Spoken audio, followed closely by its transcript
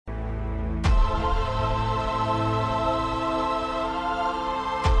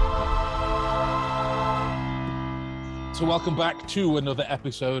So welcome back to another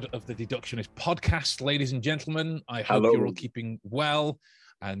episode of the Deductionist podcast, ladies and gentlemen. I hope Hello. you're all keeping well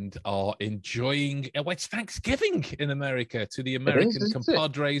and are enjoying. Well, it's Thanksgiving in America. To the American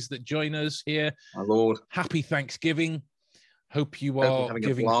compadres that join us here, my lord, happy Thanksgiving. Hope you Hope are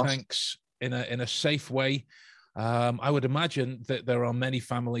giving thanks in a safe way. I would imagine that there are many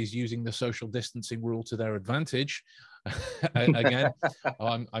families using the social distancing rule to their advantage. Again,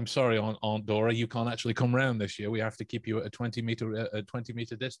 I'm sorry, Aunt Dora, you can't actually come round this year. We have to keep you at a 20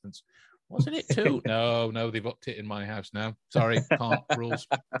 meter distance. Wasn't it 2? No, they've upped it in my house now. Sorry, can't rules.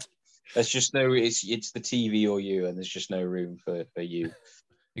 There's just no. It's the TV or you, and there's just no room for you.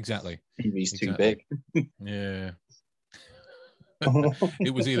 Exactly. TV's too big. Yeah.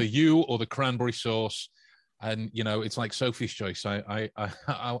 It was either you or the cranberry sauce, and it's like Sophie's choice. I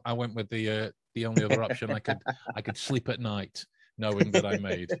went with the only other option I could sleep at night knowing that I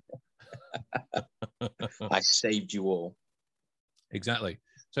made. I saved you all. Exactly.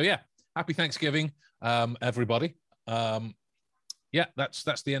 So yeah, happy Thanksgiving, everybody. Yeah,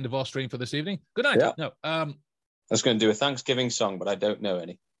 that's the end of our stream for this evening. Good night. Yeah. No, I was going to do a Thanksgiving song, but I don't know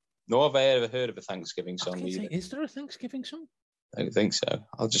any. Nor have I ever heard of a Thanksgiving song either. Is there a Thanksgiving song? I don't think so.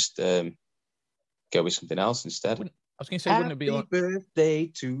 I'll just go with something else instead. I was going to say, wouldn't it be like birthday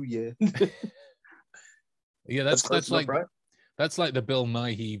to you? Yeah, that's like right? That's like the Bill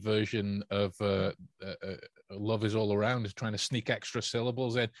Nighy version of Love Is All Around, is trying to sneak extra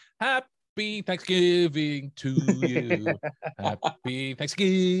syllables in. Happy Thanksgiving to you. Happy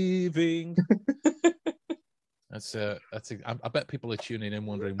Thanksgiving. I bet people are tuning in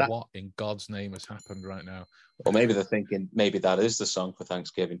wondering what in God's name has happened right now. Or maybe they're thinking maybe that is the song for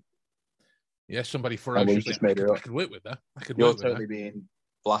Thanksgiving. Yeah, somebody ferociously. I could work with that. You're totally being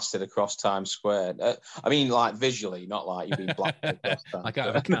blasted across Times Square. I mean, like visually, not like you've been blasted across Times like out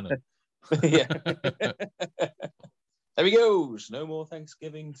of a cannon. Yeah. There he goes. No more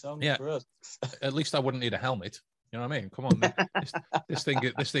Thanksgiving songs for us. At least I wouldn't need a helmet. You know what I mean? Come on, this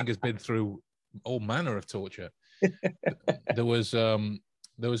thing has been through all manner of torture. There was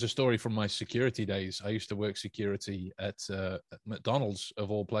a story from my security days. I used to work security at McDonald's of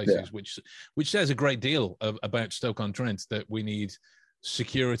all places, which says a great deal about Stoke-on-Trent, that we need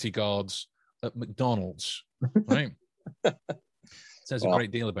security guards at McDonald's, right? It says a great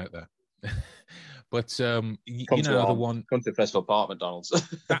deal about that. But you know, the one come to Festival Park McDonald's.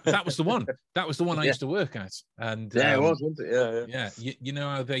 that was the one. That was the one I used to work at, and it was, wasn't it? Yeah. You know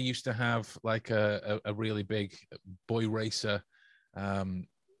how they used to have like a really big boy racer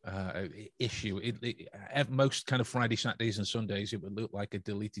issue. Most kind of Friday, Saturdays, and Sundays, it would look like a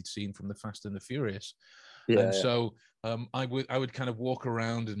deleted scene from the Fast and the Furious. And so I would kind of walk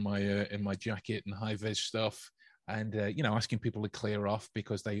around in my jacket and high vis stuff, and asking people to clear off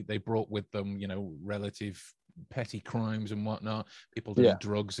because they brought with them relative petty crimes and whatnot. People doing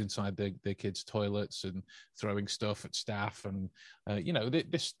drugs inside their kids' toilets and throwing stuff at staff, and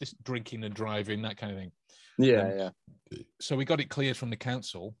this drinking and driving, that kind of thing. So we got it cleared from the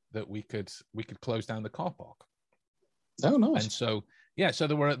council that we could close down the car park. Oh, nice. And so so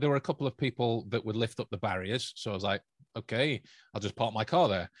there were a couple of people that would lift up the barriers. So I was like, okay, I'll just park my car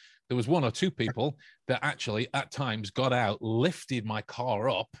there. There was one or two people that actually at times got out, lifted my car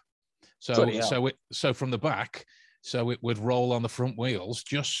up. So from the back, so it would roll on the front wheels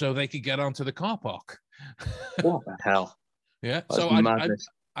just so they could get onto the car park. What the hell? Yeah. That's so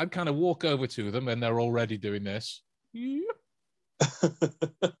I'd kind of walk over to them, and they're already doing this. The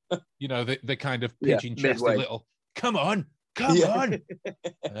kind of pigeon-chested little, come on.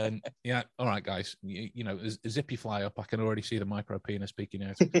 And all right, guys, zip your fly up. I can already see the micro penis peeking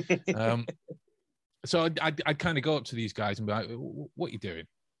out. So I'd kind of go up to these guys and be like, what are you doing?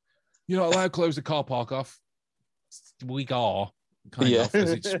 You're not allowed to close the car park off. We are kind of,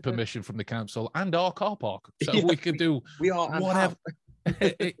 as it's permission from the council and our car park. So we can do whatever.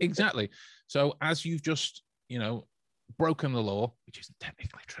 Exactly. So as you've just, broken the law, which isn't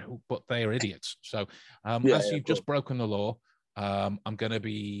technically true, but they are idiots. So you've just broken the law, I'm going to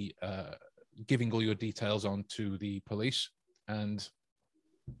be giving all your details on to the police, and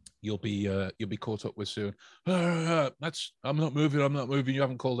you'll be caught up with soon. I'm not moving. You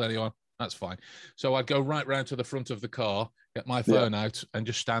haven't called anyone. That's fine. So I'd go right round to the front of the car, get my phone out, and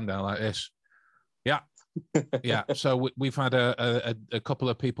just stand there like this. Yeah. So we've had a couple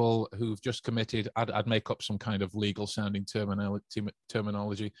of people who've just committed. I'd make up some kind of legal sounding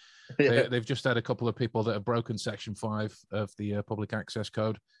terminology. They've just had a couple of people that have broken Section 5 of the Public Access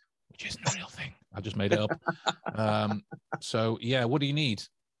Code, which isn't a real thing. I just made it up. So what do you need?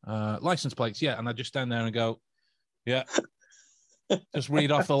 License plates. Yeah. And I just stand there and go, yeah. Just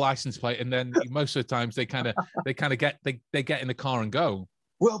read off the license plate, and then most of the times they kind of get in the car and go.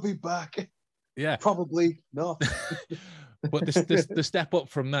 We'll be back. Yeah, probably not. But the step up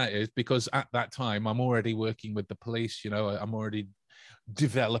from that is because at that time I'm already working with the police. You know, I'm already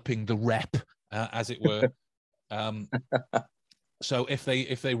developing the rep, as it were. So if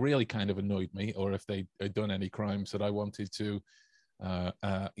they really kind of annoyed me, or if they had done any crimes that I wanted to,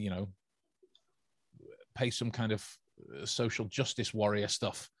 pay some kind of social justice warrior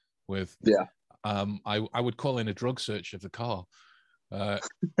stuff with, I would call in a drug search of the car.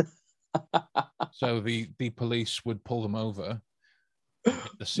 So the police would pull them over,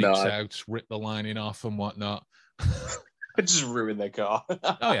 hit the seats out, rip the lining off and whatnot. Just ruin their car.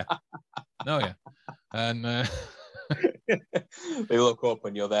 Oh yeah. And they look up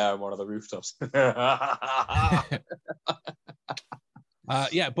and you're there on one of the rooftops. But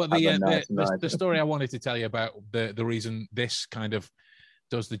the story I wanted to tell you about the reason this kind of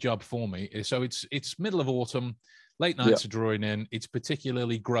does the job for me is, so it's middle of autumn, late nights are drawing in. It's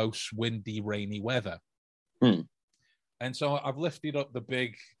particularly gross, windy, rainy weather. And so I've lifted up the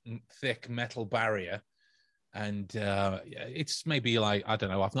big, thick metal barrier, and it's maybe like, I don't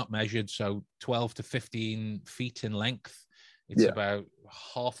know, I've not measured, so 12 to 15 feet in length. It's about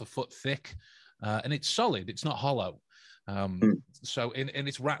half a foot thick, and it's solid. It's not hollow. So and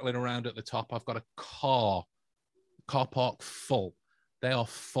it's rattling around at the top. I've got a car park full. They are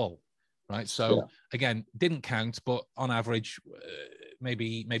full, right? So again, didn't count, but on average,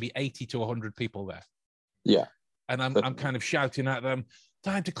 maybe 80 to 100 people there. Yeah. And I'm kind of shouting at them,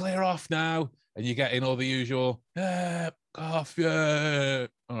 time to clear off now. And you get in all the usual, off, all right,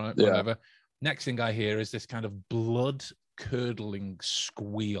 whatever. Next thing I hear is this kind of blood-curdling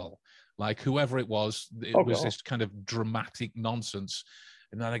squeal. Like whoever it was this kind of dramatic nonsense.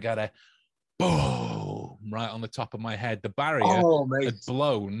 And then I got a boom right on the top of my head. The barrier had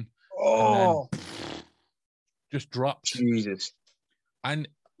blown and then just dropped. Jesus. And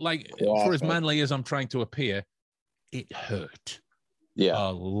like, for as manly as I'm trying to appear, it hurt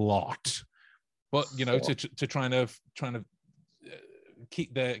a lot. But you know, to trying to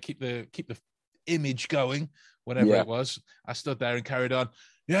keep the image going, whatever it was, I stood there and carried on.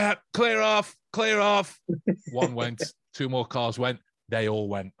 Yeah, clear off. One went, two more cars went. They all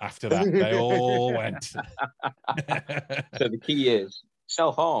went after that. They all went. So the key is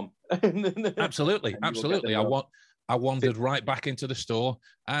self-harm. Absolutely. I wandered right back into the store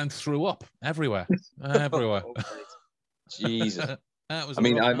and threw up everywhere. Jesus.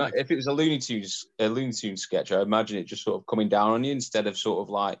 If it was a Looney Tunes sketch, I imagine it just sort of coming down on you instead of sort of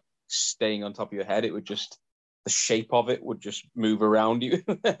like staying on top of your head. It would just, the shape of it would just move around you.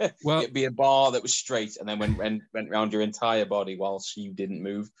 Well, it'd be a bar that was straight and then went around your entire body whilst you didn't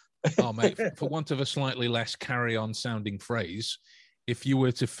move. Oh, mate, for want of a slightly less carry-on sounding phrase, if you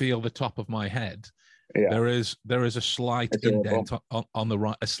were to feel the top of my head, there is a slight indent on the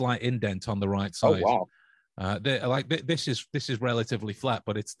right, a slight indent on the right side. Oh wow! This is relatively flat,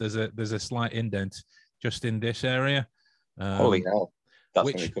 but there's a slight indent just in this area. Holy hell! That's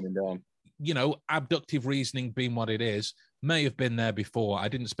when coming down. You know, abductive reasoning being what it is, may have been there before. I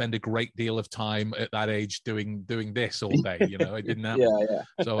didn't spend a great deal of time at that age doing this all day. You know, it didn't happen.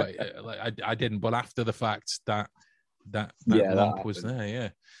 So I didn't. But after the fact, that lump was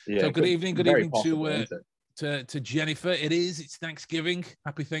there. So good evening to Jennifer. It's Thanksgiving.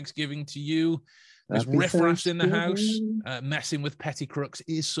 Happy Thanksgiving to you. There's riffraffs in the house. Messing with petty crooks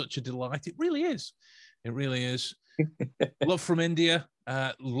is such a delight. It really is. It really is. Love from India.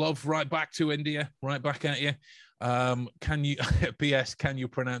 Love right back to India. Right back at you. Can you? P.S. Can you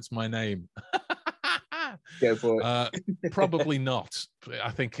pronounce my name? Go for it. Probably not.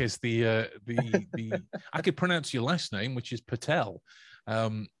 I think is the I could pronounce your last name, which is Patel.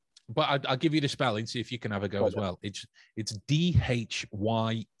 But I'll give you the spelling, see if you can have a go as well. It's Dhyeyy.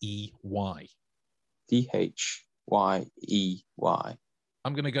 Dhyeyy.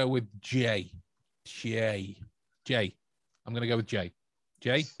 I'm going to go with J. I'm going to go with J.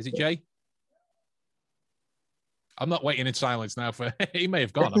 J? Is it J? I'm not waiting in silence now for... He may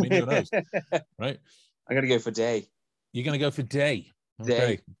have gone. I mean, who knows? Right? I'm going to go for Day. You're going to go for Day.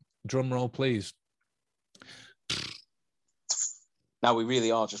 Okay. Drum roll, please. Now we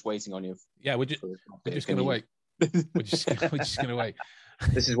really are just waiting on you. Yeah, we're just going to wait. We're just going to wait.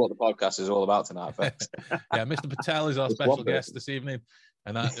 This is what the podcast is all about tonight, folks. Yeah, Mr. Patel is our special guest this evening.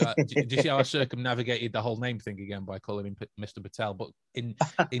 And do you see how I circumnavigated the whole name thing again by calling him Mr. Patel, but in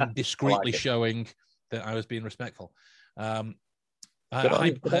discreetly showing that I was being respectful. Hi,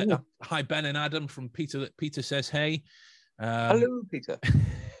 Ben and Adam from Peter. Peter says, hey. Hello, Peter.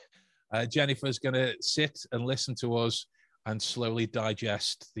 Jennifer's going to sit and listen to us and slowly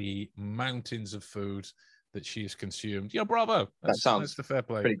digest the mountains of food that she has consumed. Yeah, bravo. That's the fair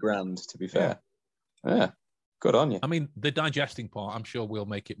play. Pretty grand, to be fair. Yeah. Good on you. I mean, the digesting part, I'm sure we'll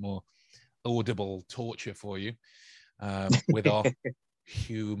make it more audible torture for you with our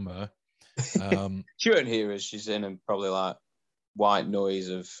humor. She won't hear us. She's in probably like white noise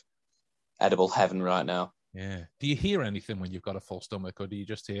of edible heaven right now. Yeah. Do you hear anything when you've got a full stomach, or do you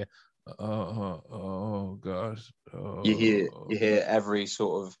just hear, oh God? Oh. You hear every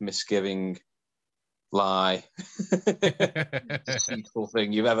sort of misgiving, lie, deceitful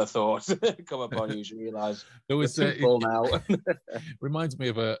thing you've ever thought come upon you. You realise there was full now. Reminds me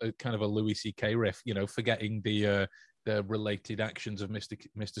of a kind of a Louis C.K. riff, forgetting the related actions of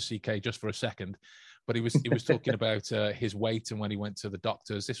Mr. C.K. just for a second, but he was talking about his weight and when he went to the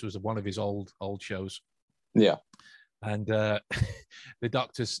doctors. This was one of his old shows. Yeah. And the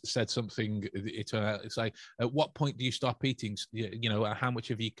doctors said something. It's like, at what point do you stop eating? How much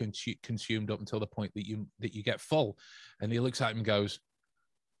have you consumed up until the point that you get full? And he looks at him and goes,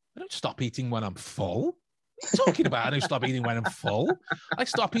 I don't stop eating when I'm full. What are you talking about? I don't stop eating when I'm full. I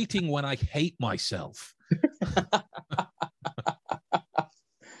stop eating when I hate myself.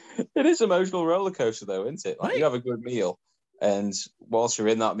 It is an emotional roller coaster, though, isn't it? Like, right. You have a good meal, and whilst you're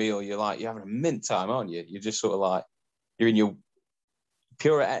in that meal, you're having a mint time, aren't you? You're just sort of like, you're in your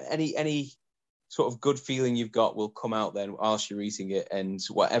pure, any sort of good feeling you've got will come out then whilst you're eating it, and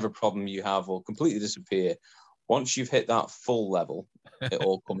whatever problem you have will completely disappear. Once you've hit that full level, it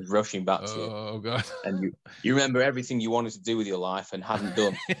all comes rushing back to you. Oh, God. And you remember everything you wanted to do with your life and hadn't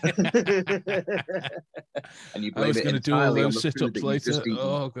done. And you blame I was going to do all those sit-ups later.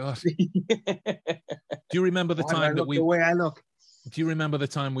 Oh, God. Do you remember the time that the way I look? Do you remember the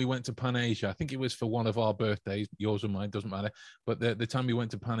time we went to Pan Asia? I think it was for one of our birthdays, yours or mine, doesn't matter. But the time we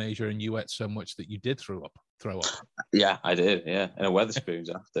went to Pan Asia and you ate so much that you did throw up. Yeah, I did. Yeah, and a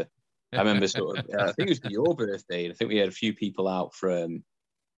Wetherspoons after. I remember I think it was for your birthday. I think we had a few people out from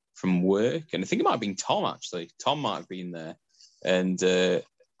work, and I think it might have been Tom, actually. Tom might have been there. And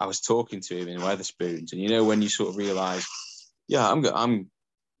I was talking to him in Wetherspoons, and when you sort of realise,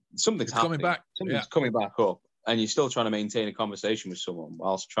 something's happening. Coming back. Something's coming back up. And you're still trying to maintain a conversation with someone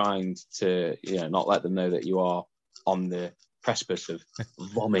whilst trying to, not let them know that you are on the precipice of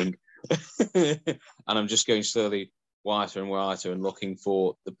vomiting. And I'm just going slowly whiter and whiter and looking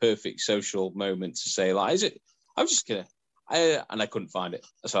for the perfect social moment to say, like, is it? I'm just gonna, and I couldn't find it,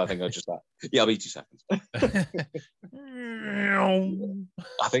 so I think I was just like, I'll be 2 seconds. I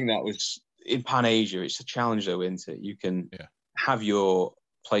think that was in Pan Asia. It's a challenge, though, isn't it? You can have your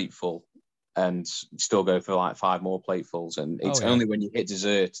plate full and still go for like 5 more platefuls, and it's only when you hit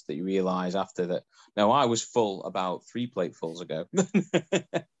dessert that you realise after that, no, I was full about 3 platefuls ago.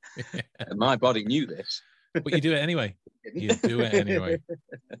 And my body knew this. But you do it anyway. Yeah. You do it anyway.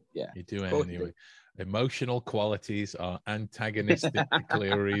 Do. Emotional qualities are antagonistic to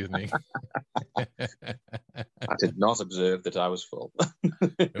clear reasoning. I did not observe that I was full.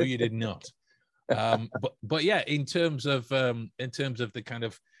 No, you did not. But yeah, in terms of the kind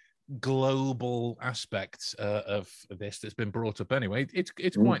of global aspects of this that's been brought up anyway,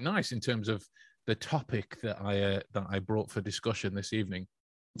 it's quite nice in terms of the topic that I brought for discussion this evening.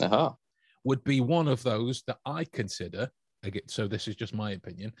 Would be one of those that I consider, again, so this is just my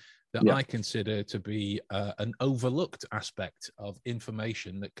opinion, that I consider to be an overlooked aspect of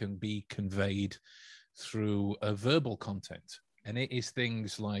information that can be conveyed through verbal content, and it is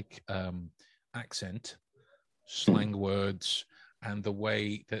things like accent, slang words, and the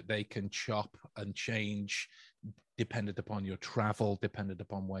way that they can chop and change dependent upon your travel, dependent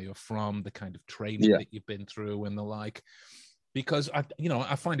upon where you're from, the kind of training that you've been through and the like. Because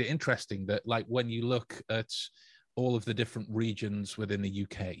I find it interesting that, like, when you look at all of the different regions within the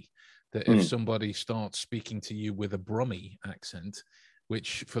UK, that if somebody starts speaking to you with a Brummie accent,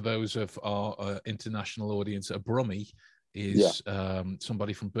 which for those of our international audience, a Brummie is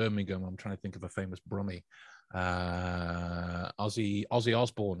somebody from Birmingham. I'm trying to think of a famous Brummie. Ozzy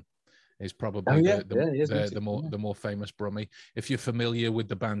Osbourne is probably the more famous Brummie. If you're familiar with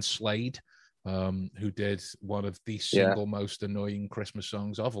the band Slade, who did one of the single most annoying Christmas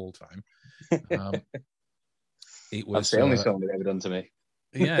songs of all time, it was that's the only song they've ever done to me.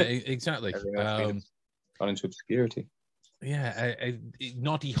 Yeah, exactly. Gone into obscurity. Yeah,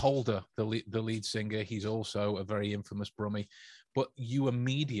 Noddy Holder, the lead singer, he's also a very infamous Brummie. But you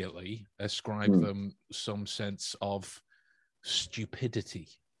immediately ascribe them some sense of stupidity,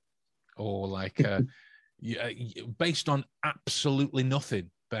 or like based on absolutely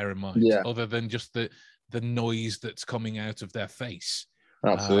nothing. Bear in mind, other than just the noise that's coming out of their face.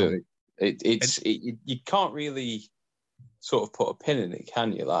 Absolutely, you can't really sort of put a pin in it,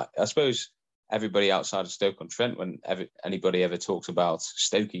 can you? Like, I suppose everybody outside of Stoke-on-Trent, when anybody ever talks about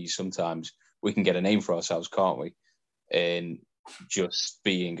Stokies, sometimes we can get a name for ourselves, can't we? In just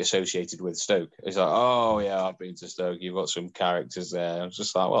being associated with Stoke. It's like, oh yeah, I've been to Stoke, you've got some characters there. I was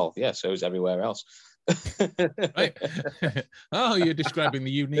just like, well, yeah, so is everywhere else. Right. Oh, you're describing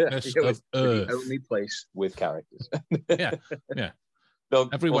the uniqueness of Earth. The only place with characters. Yeah.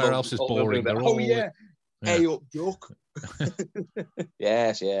 Everywhere else is boring. They're all, hey up, Duck.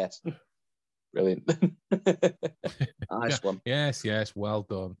 Yes. Brilliant. Nice one. Yes, well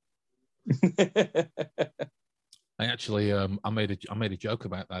done. I actually, I made a joke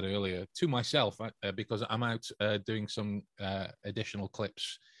about that earlier to myself because I'm out doing some additional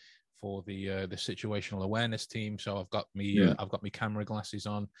clips for the situational awareness team. So I've got me camera glasses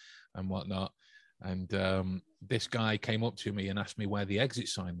on and whatnot. And this guy came up to me and asked me where the exit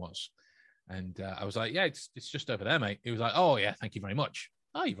sign was, and I was like, "Yeah, it's just over there, mate." He was like, "Oh yeah, thank you very much."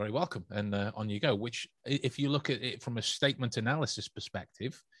 "Oh, you're very welcome." And on you go. Which, if you look at it from a statement analysis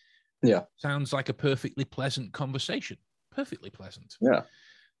perspective, sounds like a perfectly pleasant conversation. Perfectly pleasant. Yeah.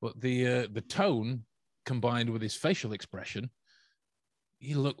 But the tone combined with his facial expression,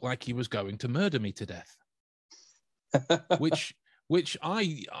 he looked like he was going to murder me to death. which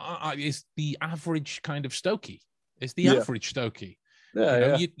I is the average kind of Stokey. It's the average Stokey.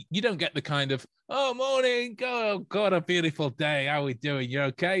 You don't get the kind of, "Oh, morning, oh God, a beautiful day. How are we doing? You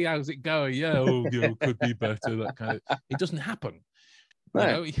okay? How's it going? Yeah, could be better." That kind of. It doesn't happen.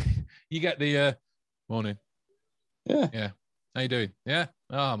 No. You get the morning. Yeah. How you doing? Yeah.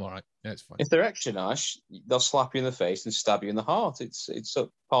 Oh, I'm all right. Yeah, it's fine. If they're extra nice, they'll slap you in the face and stab you in the heart. It's a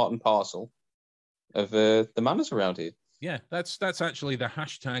part and parcel of the manners around here. Yeah, that's actually the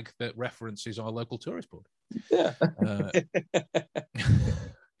hashtag that references our local tourist board. Yeah.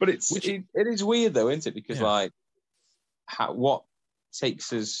 But it is weird though, isn't it? Because what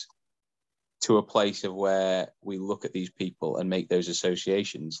takes us to a place of where we look at these people and make those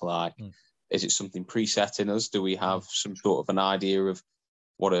associations? Like, is it something preset in us? Do we have some sort of an idea of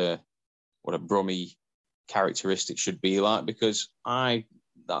what a Brummie characteristic should be like? Because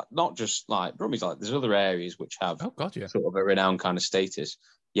not just like Brummie's, like there's other areas which have sort of a renowned kind of status.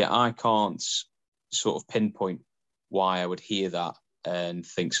 Yeah, I can't sort of pinpoint why I would hear that and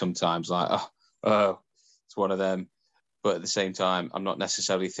think sometimes like, oh, it's one of them. But at the same time, I'm not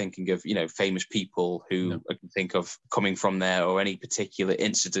necessarily thinking of, famous people who I can think of coming from there, or any particular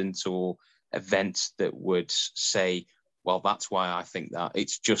incident or event that would say, well, that's why I think that.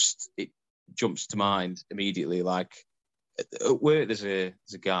 It's just, it jumps to mind immediately. Like, at work, there's a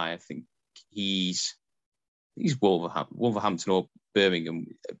guy, I think he's Wolverhampton or Birmingham,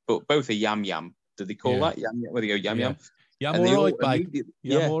 but both are Yam Yam. Do they call that Yam Yam? Where they go Yam Yam? Yeah, I'm all right, babe.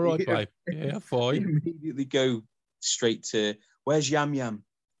 Yeah, I'm all right, babe. Yeah, fine. Immediately go straight to, where's Yam Yam?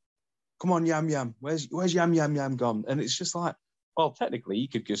 Come on, Yam Yam. Where's Yam Yam gone? And it's just like, well, technically, you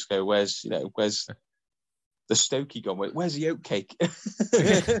could just go, where's the Stokey gone? Where's the oatcake?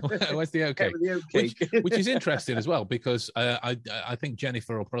 Where's the oatcake? Which is interesting as well, because I think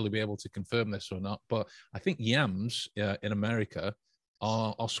Jennifer will probably be able to confirm this or not, but I think yams in America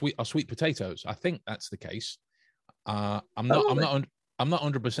are sweet potatoes. I think that's the case. I'm not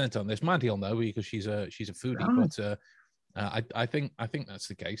 100% on this. Maddie will know because she's a foodie, but I think that's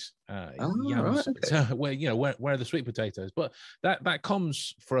the case. Yams, right, okay. Where are the sweet potatoes? But that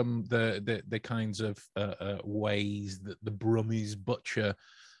comes from the kinds of ways that the Brummies butcher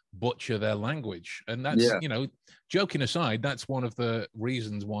their language, and that's joking aside, that's one of the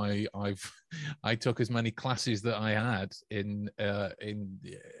reasons why I took as many classes that I had in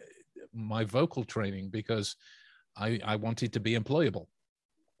my vocal training, because I wanted to be employable.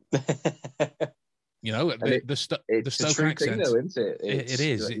 The Stoke accent, thing, though, isn't it? It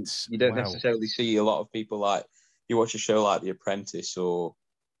is. You don't necessarily see a lot of people, like, you watch a show like The Apprentice or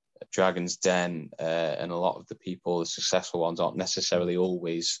Dragon's Den, and a lot of the people, the successful ones, aren't necessarily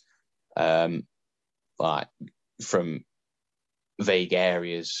always like from vague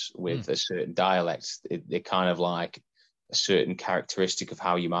areas with a certain dialect. They're kind of like a certain characteristic of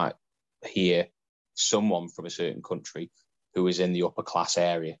how you might hear someone from a certain country who is in the upper class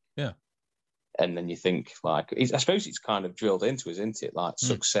area. Yeah. And then you think, like, I suppose it's kind of drilled into us, isn't it? Like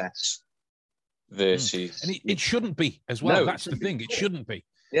success versus... And it shouldn't be as well. No, that's the thing. It shouldn't be.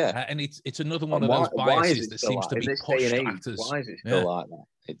 Yeah. And it's another one of those biases that seems to be pushed at us. Why is it still like that?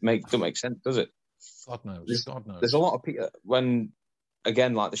 It doesn't make sense, does it? God knows. There's a lot of people, when,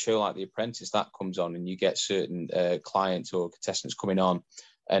 again, like the show like The Apprentice, that comes on and you get certain clients or contestants coming on,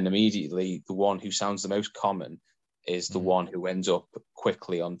 and immediately the one who sounds the most common is the one who ends up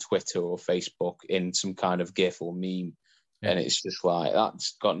quickly on Twitter or Facebook in some kind of GIF or meme And it's just like,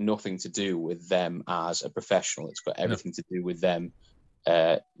 that's got nothing to do with them as a professional. It's got everything to do with them,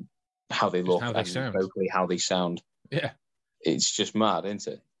 how they look, how they sound, vocally, how they sound. Yeah. It's just mad, isn't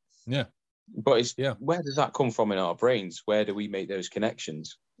it? Yeah. But where does that come from in our brains? Where do we make those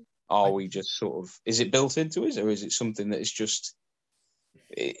connections? Are we just sort of, is it built into us, or is it something that is just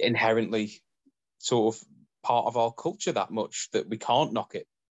inherently sort of part of our culture that much that we can't knock it?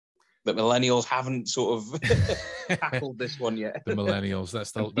 That millennials haven't sort of tackled this one yet. The millennials,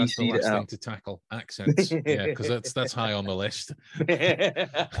 that's the last thing to tackle. Accents, yeah, because that's high on the list.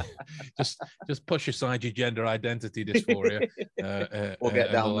 just push aside your gender identity dysphoria. We'll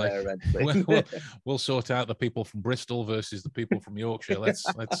get down there eventually. We'll sort out the people from Bristol versus the people from Yorkshire. Let's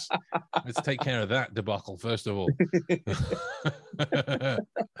take care of that debacle first of all.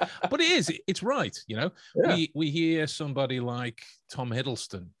 But it's right, you know. Yeah. We hear somebody like Tom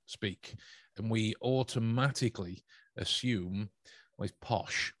Hiddleston speak, and we automatically assume, well, he's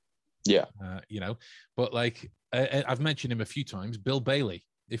posh. Yeah. You know, but like I've mentioned him a few times, Bill Bailey.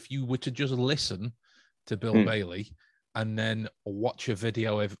 If you were to just listen to Bill Bailey and then watch a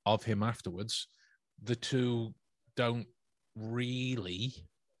video of him afterwards, the two don't really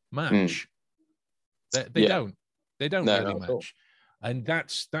match. They don't really match. And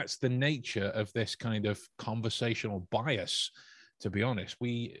that's the nature of this kind of conversational bias, to be honest.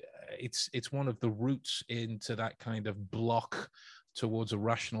 It's one of the roots into that kind of block towards a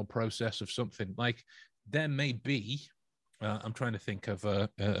rational process of something. Like there may be, I'm trying to think of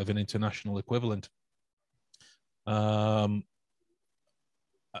an international equivalent, like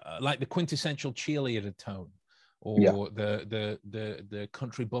the quintessential cheerleader tone, or the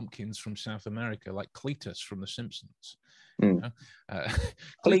country bumpkins from South America, like Cletus from The Simpsons.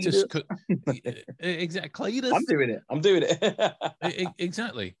 Cletus. Exactly. Cletus. I'm doing it.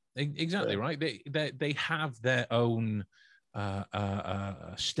 Exactly. Right. They have their own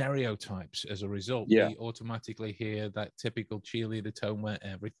stereotypes as a result. We automatically hear that typical cheerleader tone where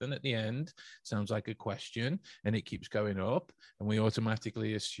everything at the end sounds like a question and it keeps going up, and we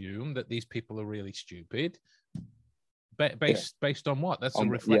automatically assume that these people are really stupid. Based on what? That's a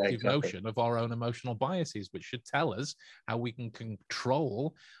reflective notion of our own emotional biases, which should tell us how we can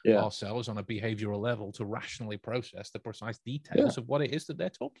control ourselves on a behavioral level to rationally process the precise details of what it is that they're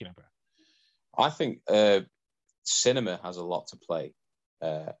talking about. I think cinema has a lot to play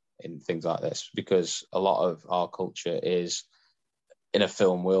in things like this, because a lot of our culture is in a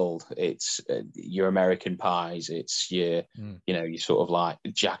film world. It's your American Pies, it's your you know, your sort of like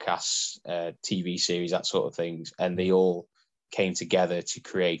Jackass TV series, that sort of things, and they all came together to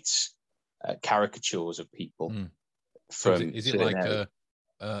create caricatures of people. From is it like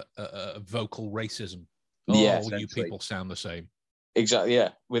a vocal racism? You people sound the same. Exactly, yeah.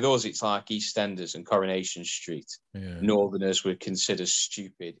 With us, it's like EastEnders and Coronation Street. Northerners were considered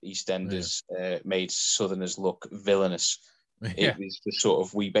stupid. EastEnders made Southerners look villainous. It was the sort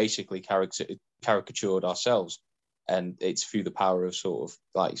of, we basically caricatured ourselves, and it's through the power of sort of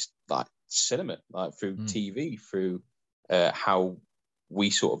like cinema, like through TV, through how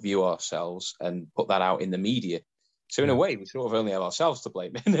we sort of view ourselves and put that out in the media. So in a way, we sort of only have ourselves to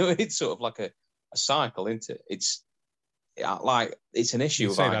blame. It's sort of like a cycle, isn't it? It's like, it's an issue.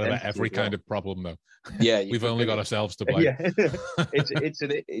 You say that about every kind of problem, though. Yeah, we've only got ourselves to blame.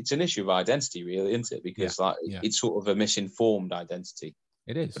 It's an issue of identity, really, isn't it? Because it's sort of a misinformed identity.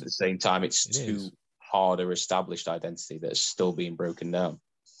 It is. But at the same time, it's too hard a established identity that's still being broken down.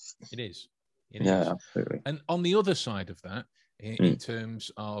 It is. Absolutely. And on the other side of that, in terms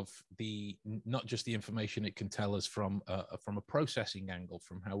of not just the information it can tell us from a processing angle,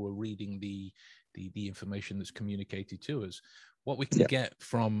 from how we're reading the information that's communicated to us, what we can get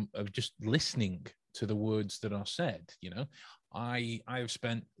from just listening to the words that are said. You know, I have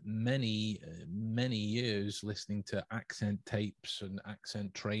spent many years listening to accent tapes and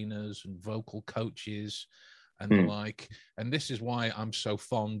accent trainers and vocal coaches and the like, and this is why I'm so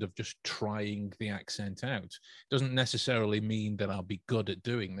fond of just trying the accent out. Doesn't necessarily mean that I'll be good at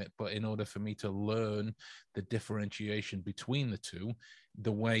doing it, but in order for me to learn the differentiation between the two,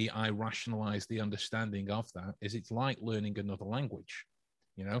 the way I rationalize the understanding of that is it's like learning another language.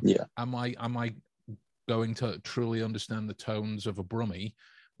 You know, am I going to truly understand the tones of a Brummie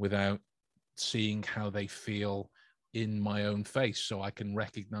without seeing how they feel in my own face, so I can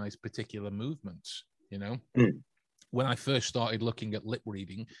recognize particular movements? You know, when I first started looking at lip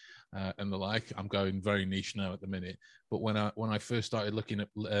reading and the like, I'm going very niche now at the minute, but when I first started looking at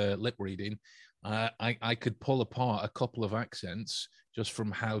lip reading, I could pull apart a couple of accents just from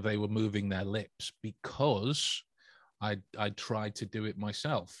how they were moving their lips, because I tried to do it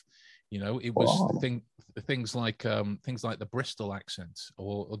myself. You know, it was things like the Bristol accent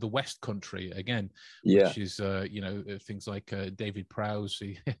or the West Country again, which is things like David Prowse,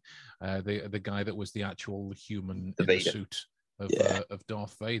 the guy that was the actual human in the suit of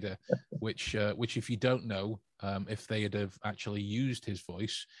Darth Vader, which if you don't know, if they had have actually used his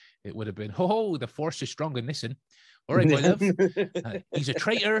voice, it would have been, "Oh, the Force is strong in this one. All right, my love. He's a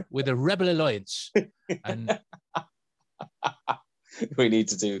traitor with a rebel alliance." And we need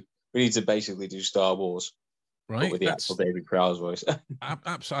to basically do Star Wars, right? With the actual David Prowse voice.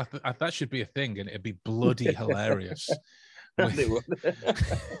 Absolutely, that should be a thing, and it'd be bloody hilarious. With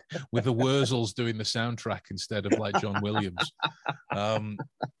the Wurzels doing the soundtrack instead of like John Williams.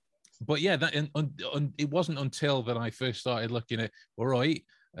 But yeah, it wasn't until that I first started looking at all right,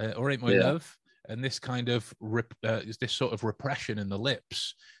 my love, and this kind of this sort of repression in the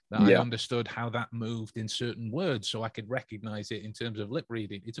lips that I understood how that moved in certain words, so I could recognize it in terms of lip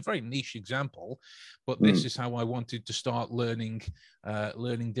reading. It's a very niche example, but this is how I wanted to start learning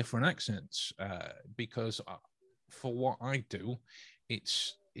different accents, because for what I do,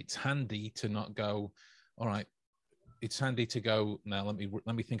 it's handy to not go, all right. It's handy to go, now let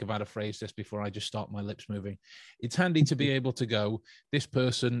me think about a phrase just before I just start my lips moving. It's handy to be able to go, this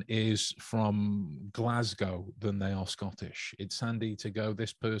person is from Glasgow, then they are Scottish. It's handy to go,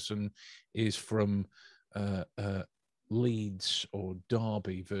 this person is from Leeds or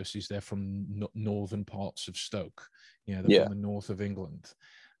Derby versus they're from northern parts of Stoke. They're from the north of England.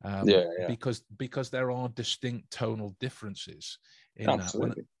 Because there are distinct tonal differences in that.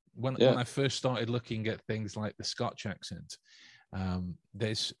 When I first started looking at things like the Scotch accent,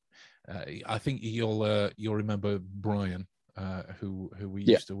 there's I think you'll remember Brian, who we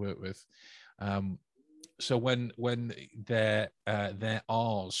used to work with. So when their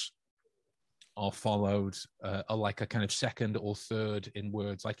R's are followed like a kind of second or third in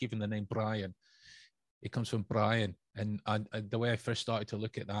words, like even the name Brian, it comes from Brian. And the way I first started to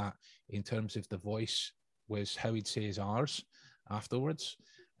look at that in terms of the voice was how he'd say his R's afterwards.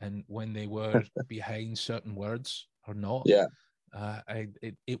 And when they were behind certain words or not,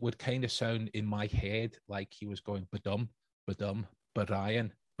 it would kind of sound in my head like he was going badum, badum, badayan,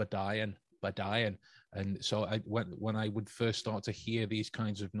 badayan, badayan. And so when I would first start to hear these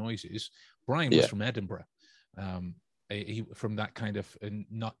kinds of noises, Brian was from Edinburgh. He from that kind of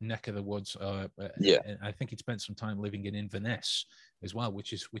not neck of the woods. And I think he'd spent some time living in Inverness as well,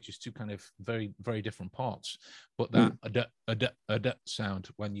 which is two kind of very, very different parts. But that sound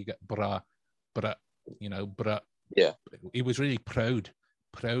when you get bra, bra, he was really proud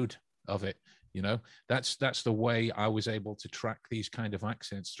of it. That's the way I was able to track these kind of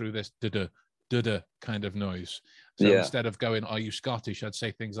accents through this da kind of noise. So instead of going, "Are you Scottish?" I'd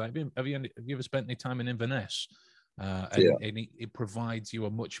say things like, "Have you ever spent any time in Inverness?" And it provides you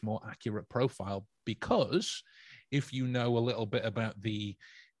a much more accurate profile, because if you know a little bit about the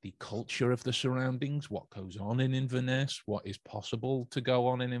culture of the surroundings, what goes on in Inverness, what is possible to go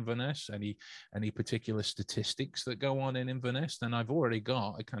on in Inverness, any particular statistics that go on in Inverness, then I've already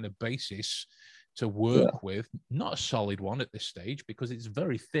got a kind of basis to work with. Not a solid one at this stage, because it's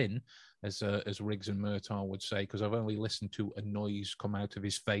very thin, as Riggs and Murtaugh would say, because I've only listened to a noise come out of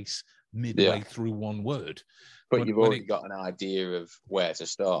his face midway through one word. But you've already got an idea of where to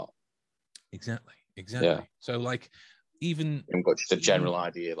start. Exactly. Yeah. So like, even you've got just a general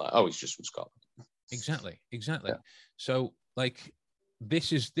idea, like, oh, he's just from Scotland. Exactly. Yeah. So like,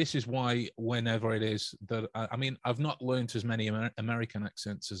 this is why whenever it is that I mean, I've not learned as many American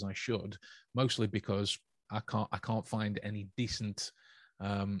accents as I should, mostly because I can't find any decent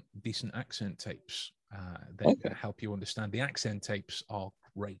accent tapes that help you understand. The accent tapes are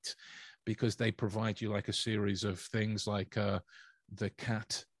great because they provide you like a series of things like the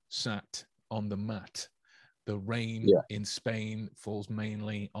cat sat on the mat, the rain in Spain falls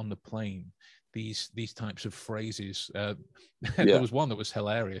mainly on the plain. These types of phrases. There was one that was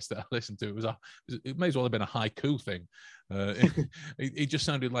hilarious that I listened to. It may as well have been a haiku thing. It just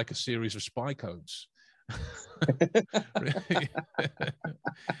sounded like a series of spy codes. It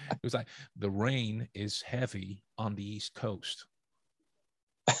was like, the rain is heavy on the East Coast.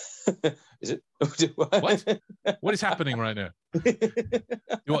 Is it? What is happening right now?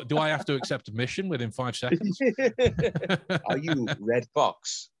 Do I have to accept a mission within 5 seconds? Are you Red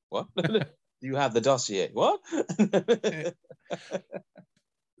Fox? What? You have the dossier. What? A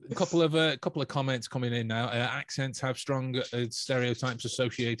couple of comments coming in now. Accents have strong stereotypes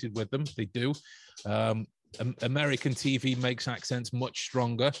associated with them. They do. American TV makes accents much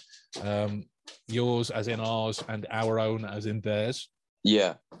stronger. Yours as in ours, and our own as in theirs.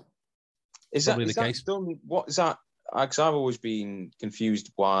 Yeah. Is that the case? What is that? Because I've always been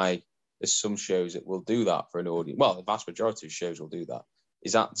confused why there's some shows that will do that for an audience. Well, the vast majority of shows will do that.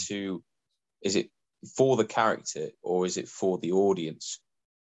 Is it for the character or is it for the audience?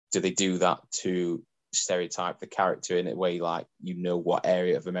 Do they do that to stereotype the character in a way like what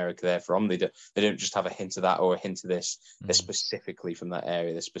area of America they're from? They don't just have a hint of that or a hint of this. They're specifically from that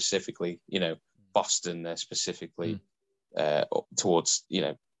area. They're specifically, Boston. They're specifically towards,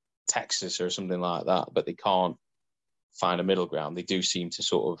 Texas or something like that. But they can't find a middle ground. They do seem to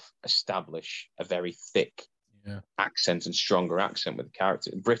sort of establish a very thick accent and stronger accent with the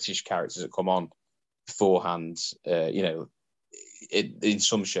character. British characters that come on beforehand, in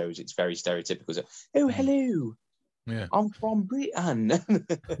some shows it's very stereotypical. So, hello, I'm from Britain.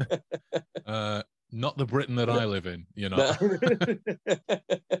 Not the Britain that I live in,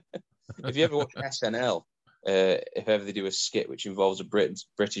 If you ever watch SNL, if ever they do a skit which involves a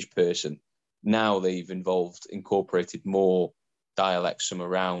British person, now they've incorporated more dialects from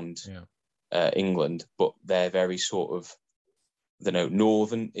around England, but they're very sort of,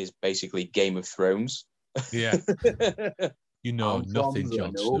 Northern is basically Game of Thrones. Yeah. Nothing,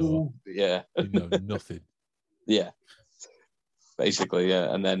 Jon Snow. Yeah. Nothing. Yeah. Basically,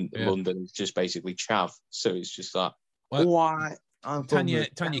 yeah. And then London is just basically chav. So it's just like, why? Tanya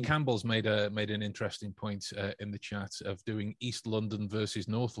Campbell's made an interesting point in the chat of doing East London versus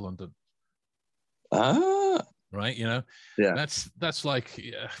North London. Right, that's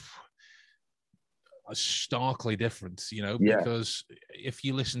like starkly different, because if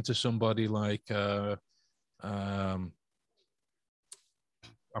you listen to somebody like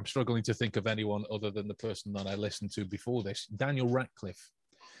I'm struggling to think of anyone other than the person that I listened to before this, Daniel Radcliffe.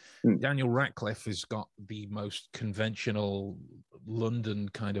 Daniel Radcliffe has got the most conventional London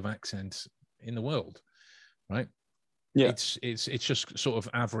kind of accent in the world, right? Yeah, it's just sort of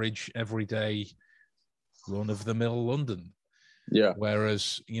average, everyday, run-of-the-mill London. Yeah.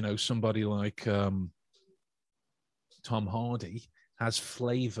 Whereas somebody like Tom Hardy has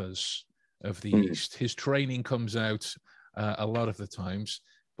flavors of the East. His training comes out a lot of the times.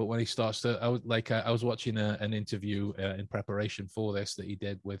 But when he starts to, I was watching an interview in preparation for this that he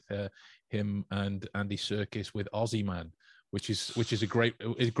did with him and Andy Serkis with Aussie Man, which is a great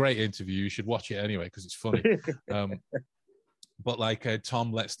interview. You should watch it anyway because it's funny. But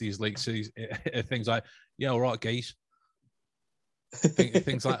Tom lets these things like, yeah, all right, geese.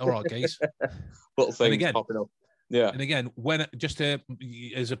 Things like, all right, geese. Little things popping up. Yeah. And again, when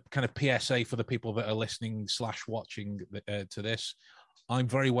as a kind of PSA for the people that are listening / watching to this, I'm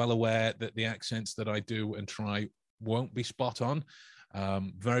very well aware that the accents that I do and try won't be spot on.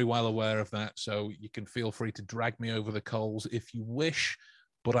 Very well aware of that. So you can feel free to drag me over the coals if you wish,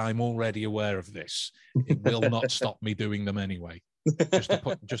 but I'm already aware of this. It will not stop me doing them anyway.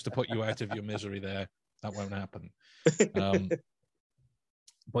 Just to put you out of your misery there. That won't happen.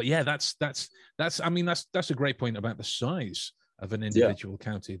 But yeah, that's a great point about the size of an individual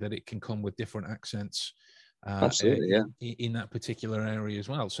county, that it can come with different accents. Absolutely, in that particular area as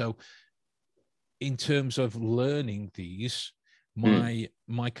well. So in terms of learning these, my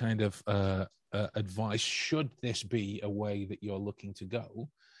kind of advice, should this be a way that you're looking to go,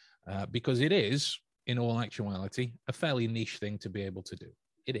 because it is, in all actuality, a fairly niche thing to be able to do.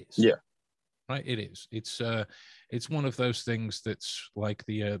 It is. Yeah. Right. It is. It's one of those things that's like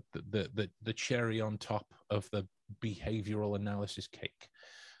the cherry on top of the behavioral analysis cake.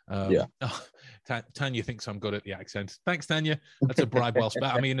 Tanya thinks I'm good at the accent. Thanks, Tanya. That's a bribe well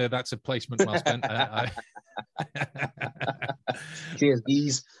spent. I mean, that's a placement well spent. Cheers,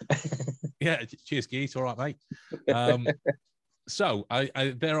 geese. Yeah, cheers, geese. All right, mate. So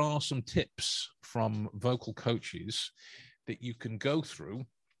there are some tips from vocal coaches that you can go through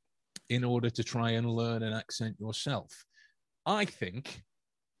in order to try and learn an accent yourself. I think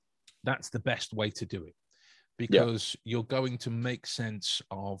that's the best way to do it, because you're going to make sense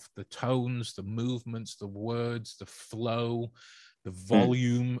of the tones, the movements, the words, the flow, the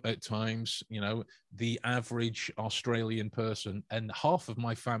volume at times. The average Australian person, and half of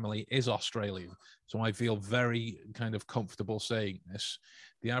my family is Australian, so I feel very kind of comfortable saying this.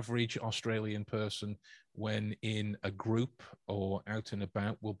 The average Australian person, when in a group or out and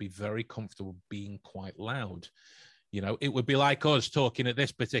about, will be very comfortable being quite loud. It would be like us talking at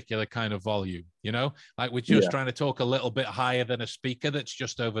this particular kind of volume, like we're just trying to talk a little bit higher than a speaker that's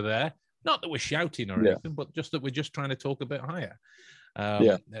just over there. Not that we're shouting or anything, but just that we're just trying to talk a bit higher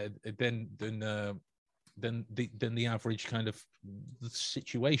than the average kind of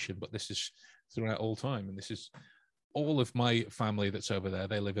situation. But this is throughout all time, and this is all of my family that's over there,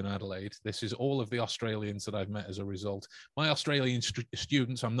 they live in Adelaide. This is all of the Australians that I've met as a result. My Australian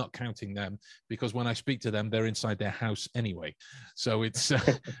students, I'm not counting them, because when I speak to them, they're inside their house anyway. So it's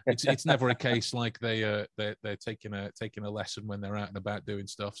it's never a case like they're taking a lesson when they're out and about doing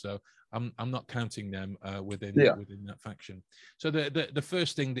stuff. So I'm not counting them within that faction. So the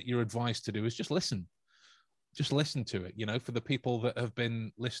first thing that you're advised to do is just listen. Just listen to it. You know, for the people that have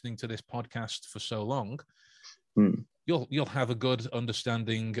been listening to this podcast for so long, you'll have a good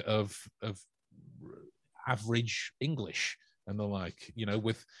understanding of average English and the like, you know,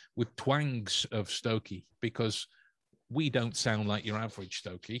 with twangs of Stokey, because we don't sound like your average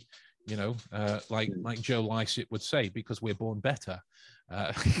Stokey, you know, like Joe Lycett would say, because we're born better.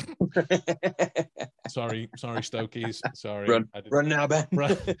 Sorry, Stokeys. Sorry. Run now, Ben.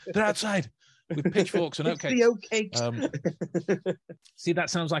 They're outside with pitchforks and oatcakes. See, that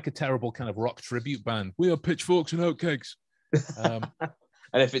sounds like a terrible kind of rock tribute band. We are pitchforks and oatcakes. And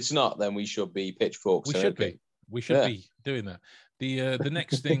if it's not, then we should be pitchforks. We should be doing that. The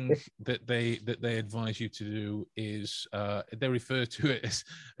next thing that they advise you to do is they refer to it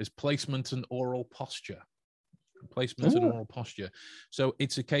as placement and oral posture. Placement and oral posture. So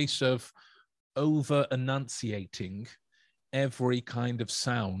it's a case of over enunciating every kind of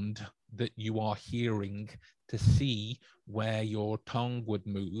sound that you are hearing to see where your tongue would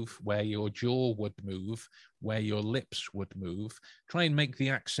move, where your jaw would move, where your lips would move. Try and make the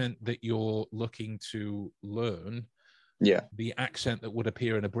accent that you're looking to learn the accent that would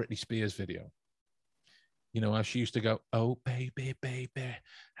appear in a Britney Spears video. You know, how she used to go, "Oh, baby, baby,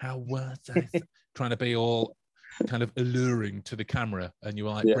 how was I?" Trying to be all kind of alluring to the camera. And you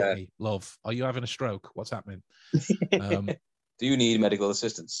were like, "Britney, love, are you having a stroke? What's happening?" Do you need medical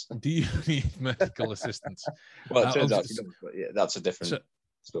assistance? Well, it turns out she does, but that's a different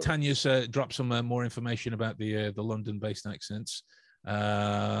story. Tanya's dropped some more information about the London-based accents. Where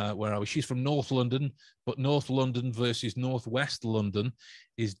are we? She's from North London, but North London versus Northwest London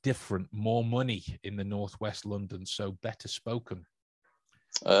is different. More money in the Northwest London, so better spoken.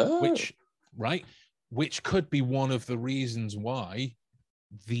 Which could be one of the reasons why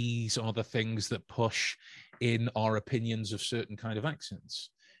these are the things that push in our opinions of certain kind of accents.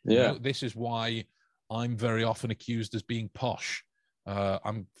 You know, this is why I'm very often accused as being posh.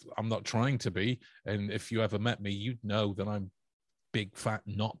 I'm not trying to be, and if you ever met me, you'd know that I'm big, fat,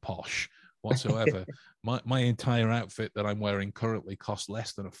 not posh whatsoever. my entire outfit that I'm wearing currently costs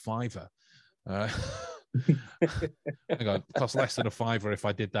less than a £5. Hang on, it costs less than a £5 if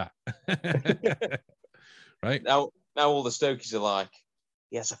I did that. Right? Now all the Stokeys are like,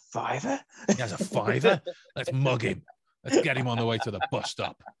 he has a £5? He has a £5? Let's mug him. Let's get him on the way to the bus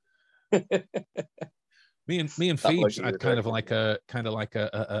stop. Me and Phoebes had kind of like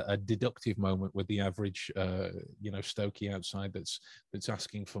a deductive moment with the average Stokey outside that's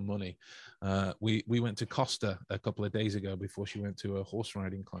asking for money. We went to Costa a couple of days ago before she went to a horse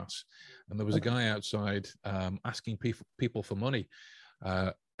riding class, and there was a guy outside asking people for money.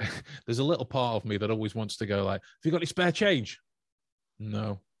 There's a little part of me that always wants to go like, "Have you got any spare change?"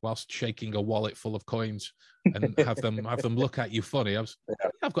 No, whilst shaking a wallet full of coins and have them look at you funny.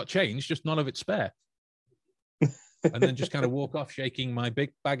 I've got change, just none of it spare. And then just kind of walk off shaking my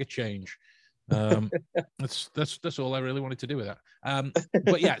big bag of change. That's all I really wanted to do with that.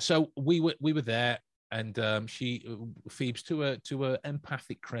 But yeah, so we were there, and Phoebes, to her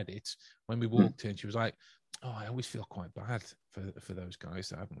empathic credit, when we walked in, she was like, "Oh, I always feel quite bad for those guys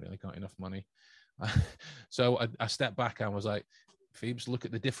that haven't really got enough money." So I stepped back and was like, "Phoebes, look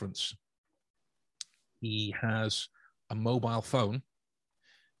at the difference. He has a mobile phone,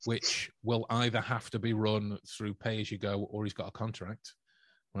 which will either have to be run through pay-as-you-go or he's got a contract,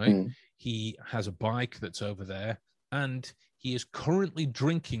 right? He has a bike that's over there, and he is currently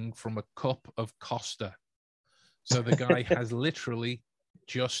drinking from a cup of Costa. So the guy has literally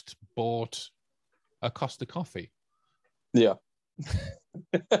just bought a Costa coffee." Yeah.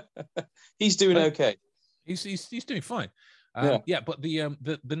 He's doing okay. He's doing fine. But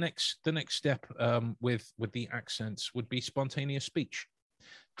the next step with the accents would be spontaneous speech.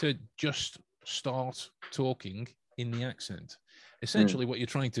 To just start talking in the accent. Essentially, what you're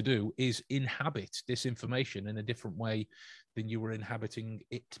trying to do is inhabit this information in a different way than you were inhabiting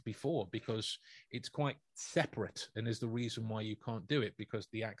it before, because it's quite separate, and is the reason why you can't do it, because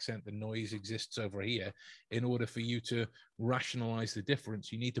the accent, the noise exists over here. In order for you to rationalize the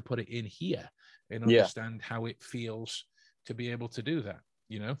difference, you need to put it in here and understand how it feels to be able to do that.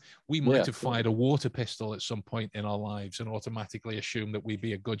 You know, we might have fired a water pistol at some point in our lives and automatically assume that we'd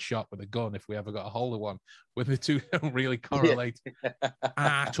be a good shot with a gun if we ever got a hold of one, when the two don't really correlate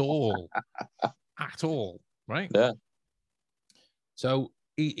at all, right? Yeah. So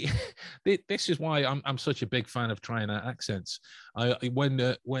this is why I'm such a big fan of trying out accents. When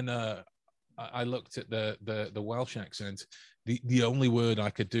I looked at the Welsh accent, the only word I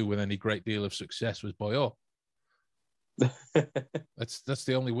could do with any great deal of success was boyo. That's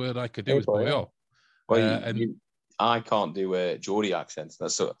the only word I could do, is boyo. Well, I can't do a Geordie accent.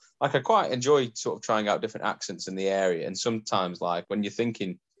 That's sort of, like, I quite enjoy sort of trying out different accents in the area. And sometimes, like, when you're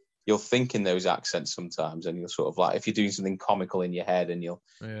thinking, you'll think in those accents sometimes, and you'll sort of, like, if you're doing something comical in your head, and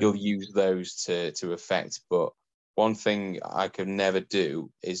you'll use those to effect. But one thing I could never do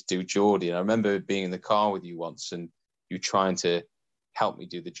is do Geordie. And I remember being in the car with you once, and you trying to help me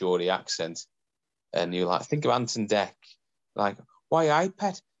do the Geordie accent, and you're like, think of Anton Deck, like, why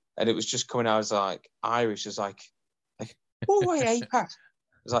iPad? And it was just coming out as like Irish, as like, oh, why iPad?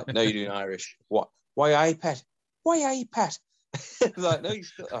 It's like, no, you're doing Irish. What? Why iPad? Why iPad? Like, no, you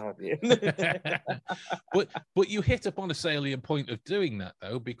still. Oh, yeah. but you hit upon a salient point of doing that,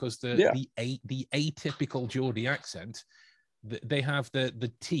 though, because the atypical Geordie accent, they have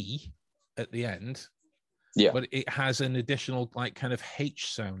the T at the end, but it has an additional, like, kind of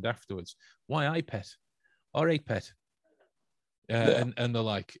H sound afterwards. Why iPad or iPad? And the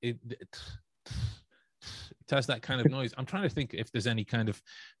like, it has that kind of noise. I'm trying to think if there's any kind of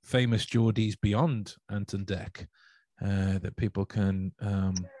famous Geordies beyond Anton Deck that people can.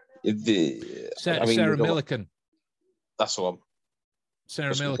 Sarah Millican. That's the one.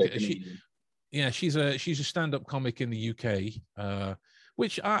 Sarah Millican. She's a stand-up comic in the UK,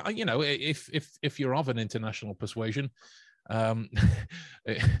 which if you're of an international persuasion.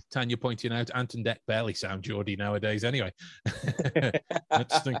 Tanya pointing out Anton Deck barely sound Geordie nowadays anyway.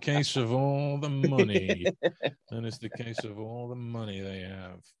 That's the case of all the money. And it's the case of all the money they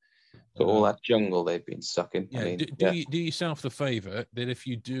have. So all that jungle they've been sucking. Yeah, I mean, do yourself the favor that if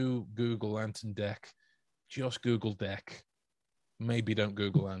you do Google Anton Deck, just Google Deck. Maybe don't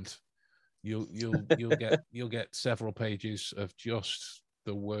Google Ant. You'll get several pages of just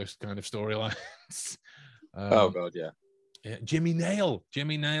the worst kind of storylines. Oh God, yeah. Yeah, Jimmy Nail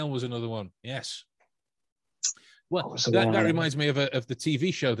was another one. Yes. Well, that reminds me of the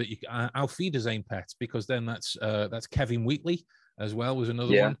TV show that Alfieda's Aim Pets, because then that's Kevin Wheatley as well, was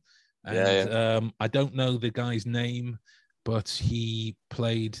another one. And I don't know the guy's name, but he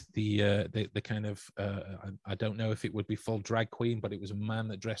played the kind of I don't know if it would be full drag queen, but it was a man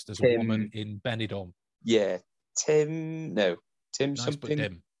that dressed as a woman in Benidorm. Yeah, Tim Nice something. But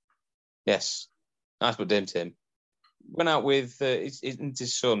Dim. Yes, Nice But Dim. Tim went out with isn't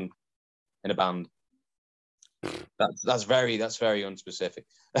his son in a band. That's very unspecific.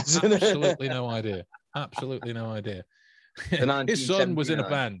 Absolutely no idea. Absolutely no idea. His son was in a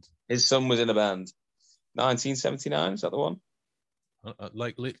band. His son was in a band. 1979, is that the one?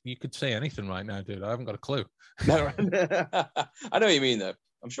 Like, you could say anything right now, dude. I haven't got a clue. No, I know what you mean, though.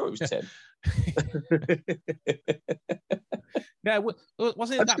 I'm sure it was Tim. Yeah,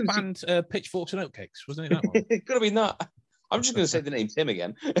 wasn't it that band Pitchforks and Oatcakes? Wasn't it that one? It could have been that. I'm just going to say the name Tim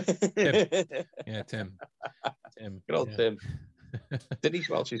again. Tim. Yeah, Tim. Good old Tim. Denise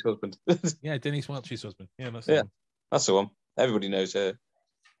Welch's husband. Yeah, Denise Welch's husband. Yeah, that's the one. Everybody knows her.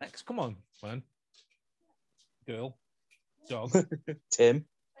 Next, come on, man. Girl. Dog. Tim.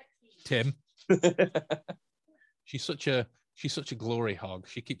 She's such a glory hog.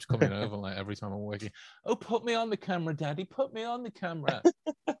 She keeps coming over like every time I'm working. Oh, put me on the camera, Daddy. Put me on the camera.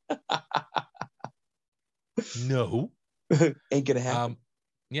 No. Ain't gonna happen.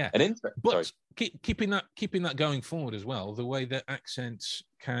 Yeah. But keeping that going forward as well, the way that accents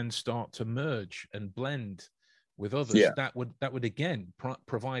can start to merge and blend with others, that would again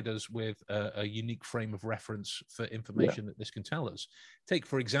provide us with a unique frame of reference for information that this can tell us. Take,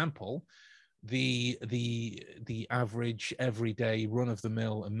 for example, the average everyday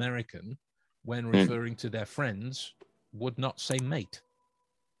run-of-the-mill American, when referring to their friends, would not say mate.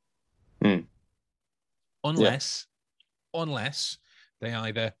 Unless they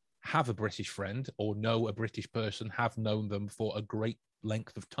either have a British friend or know a British person, have known them for a great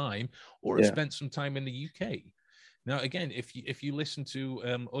length of time, or have spent some time in the UK. Now, again, if you listen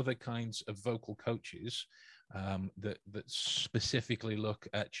to other kinds of vocal coaches that specifically look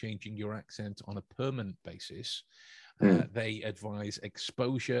at changing your accent on a permanent basis, they advise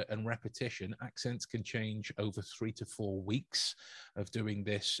exposure and repetition. Accents can change over 3 to 4 weeks of doing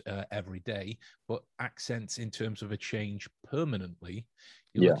this every day, but accents in terms of a change permanently,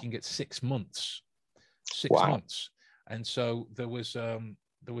 you're looking at 6 months. 6 months. And so there was a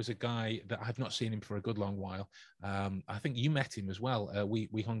guy that I've not seen him for a good long while. I think you met him as well.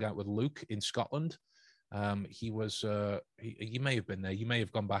 We hung out with Luke in Scotland. He was, you may have been there. You may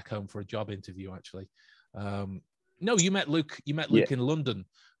have gone back home for a job interview, actually. No, you met Luke. You met Luke in London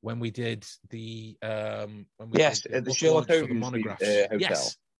when we did the at the Sherlock Holmes for the monographs.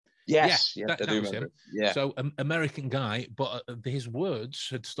 hotel. Yes, that was him. Yeah. So, American guy, but his words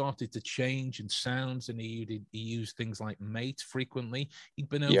had started to change and sounds, and he used things like mate frequently. He'd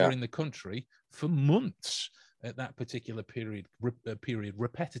been over in the country for months at that particular period.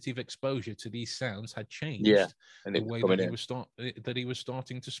 Repetitive exposure to these sounds had changed the way that he was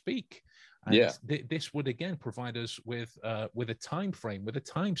starting to speak. And this would again provide us with a time frame, with a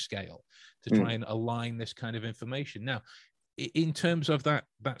time scale to try and align this kind of information. Now, in terms of that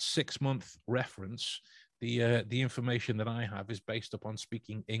 6-month reference, the information that I have is based upon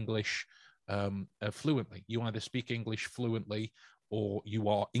speaking English fluently. You either speak English fluently or you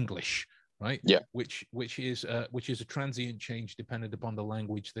are English, right? Yeah. Which is a transient change dependent upon the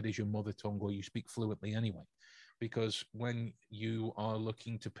language that is your mother tongue or you speak fluently anyway. Because when you are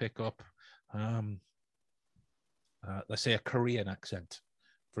looking to pick up, let's say, a Korean accent,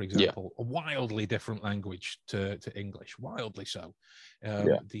 for example, a wildly different language to English, wildly so.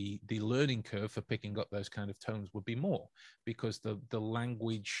 The learning curve for picking up those kind of tones would be more because the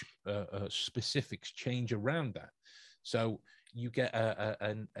language specifics change around that. So you get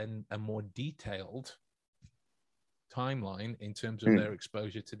a more detailed timeline in terms of their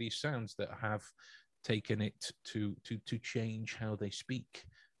exposure to these sounds that have taken it to change how they speak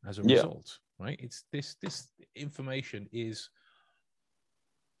as a result, right? It's this information is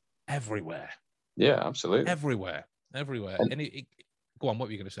everywhere. Yeah, absolutely. Everywhere. And go on, what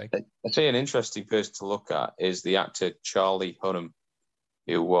were you going to say? I'd say an interesting person to look at is the actor Charlie Hunnam,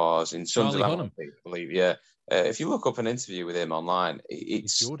 who was in Sons of Anarchy, I believe. Yeah. If you look up an interview with him online,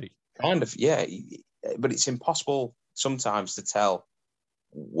 it's kind of, but it's impossible sometimes to tell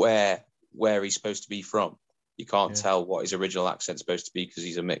where he's supposed to be from. You can't tell what his original accent's supposed to be because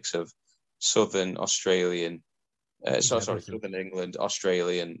he's a mix of Southern Australian, Southern England,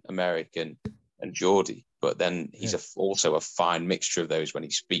 Australian, American, and Geordie. But then he's also a fine mixture of those when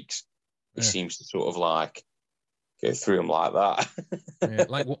he speaks. He seems to sort of like go through them like that.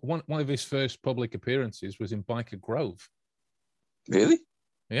 Like one of his first public appearances was in Byker Grove. Really?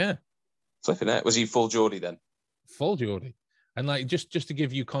 Yeah. Flipping it. Was he full Geordie then? Full Geordie. And like just to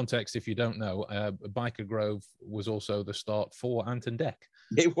give you context, if you don't know, Byker Grove was also the start for Ant and Dec.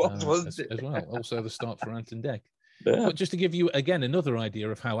 It was, wasn't it? As well. Also the start for Ant and Dec. Yeah. But just to give you again another idea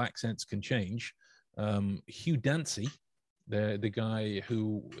of how accents can change, Hugh Dancy, the guy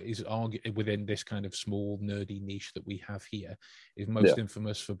who is within this kind of small nerdy niche that we have here, is most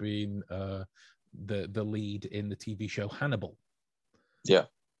infamous for being the lead in the TV show Hannibal. Yeah.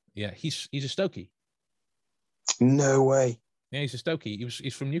 Yeah, he's a Stokey. No way. Yeah, he's a Stokey.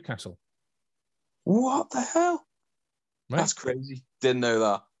 He's from Newcastle. What the hell? Right. That's crazy. Didn't know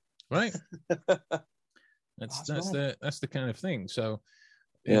that. Right. That's the kind of thing. So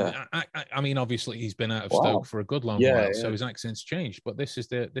yeah, I mean, obviously he's been out of Stoke for a good long while, so his accent's changed. But this is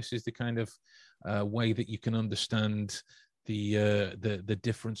the kind of way that you can understand the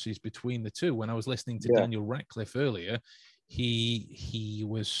differences between the two. When I was listening to Daniel Radcliffe earlier, he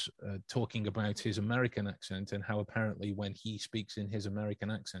was talking about his American accent and how apparently when he speaks in his American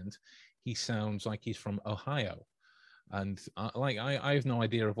accent, he sounds like he's from Ohio. And I have no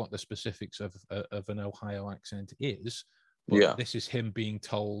idea of what the specifics of an Ohio accent is, but this is him being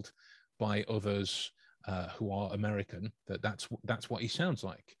told by others who are American that's what he sounds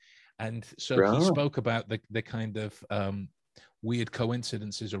like. And so he spoke about the kind of weird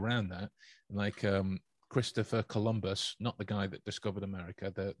coincidences around that, like Christopher Columbus, not the guy that discovered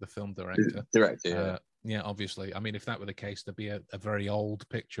America, the film director. Yeah, obviously. I mean, if that were the case, there'd be a very old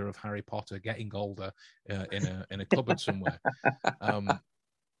picture of Harry Potter getting older in a cupboard somewhere.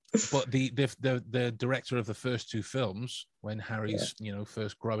 But the director of the first two films, when Harry's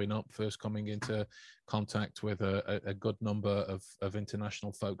first growing up, first coming into contact with a good number of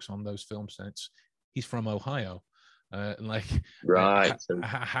international folks on those film sets, he's from Ohio.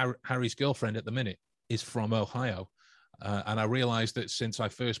 Harry's girlfriend at the minute is from Ohio. And I realized that since I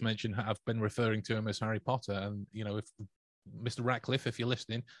first mentioned, I've been referring to him as Harry Potter. And, if Mr. Ratcliffe, if you're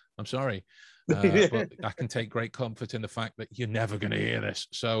listening, I'm sorry. But I can take great comfort in the fact that you're never going to hear this.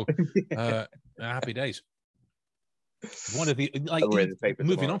 So happy days. One of the,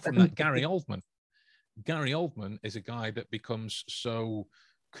 moving on from that, Gary Oldman. Gary Oldman is a guy that becomes so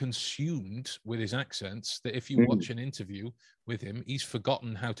consumed with his accents that if you watch an interview with him, he's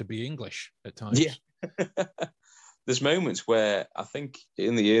forgotten how to be English at times. Yeah. There's moments where I think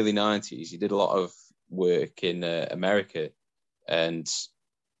in the early 90s, he did a lot of work in America. And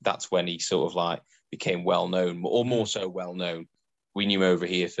that's when he sort of like became well known, or more so well known. we knew him over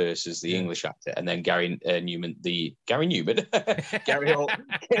here first as the English actor, and then Gary Newman, Gary Newman,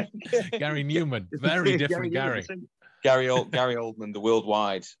 Gary Newman, very different Gary. Gary Oldman, the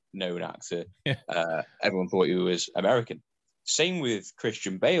worldwide known actor. Everyone thought he was American. Same with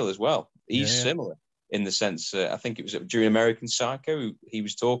Christian Bale as well. He's similar in the sense, I think it was during American Psycho, he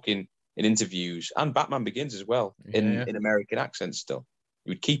was talking in interviews, and Batman Begins as well, in American accent still.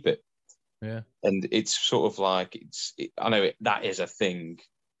 He would keep it. Yeah. And it's sort of like, I know that is a thing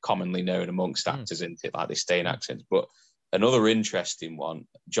commonly known amongst actors, isn't it? Like they stay in accents. But another interesting one,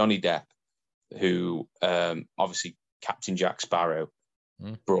 Johnny Depp, who obviously Captain Jack Sparrow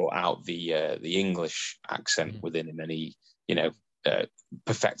brought out the English accent within him, and he,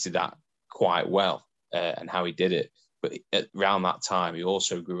 perfected that quite well, and how he did it. But around that time, he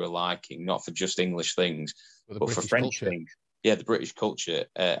also grew a liking, not for just English things, but for French things. Yeah, the British culture.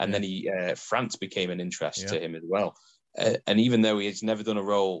 And then France became an interest to him as well. And even though he has never done a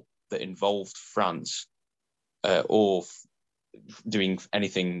role that involved France or doing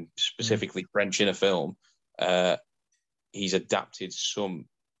anything specifically French in a film, he's adapted some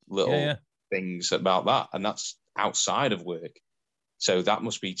little things about that. And that's outside of work. So that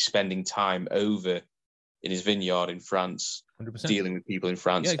must be spending time over in his vineyard in France, 100%. Dealing with people in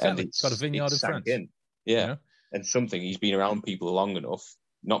France. Yeah, exactly. It's got a vineyard in France. Yeah. And something, he's been around people long enough,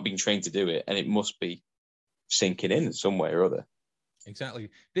 not being trained to do it, and it must be sinking in some way or other. Exactly.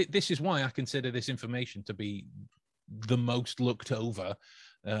 This is why I consider this information to be the most looked over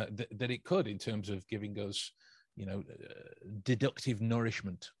that it could, in terms of giving us, deductive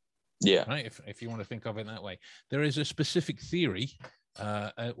nourishment. Yeah. Right. If you want to think of it that way, there is a specific theory.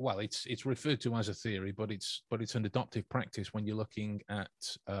 Well, it's referred to as a theory, but it's an adoptive practice when you're looking at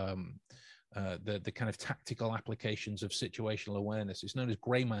the kind of tactical applications of situational awareness. It's known as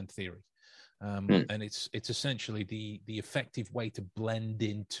Grey Man theory, and it's essentially the effective way to blend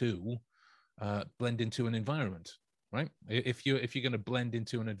into an environment. Right? If you're going to blend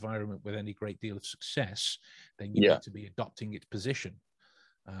into an environment with any great deal of success, then you need to be adopting its position.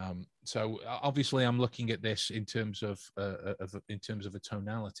 So obviously, I'm looking at this in terms of a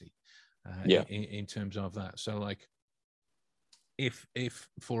tonality, in terms of that. So, like, if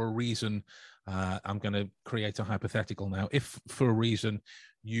for a reason, I'm going to create a hypothetical now. If for a reason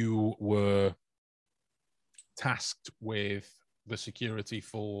you were tasked with the security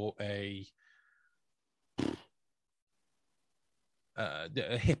for a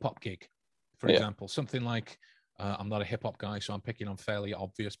hip hop gig, for example, something like. I'm not a hip hop guy, so I'm picking on fairly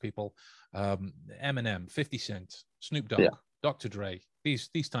obvious people. Eminem, 50 Cent, Snoop Dogg, Dr. Dre,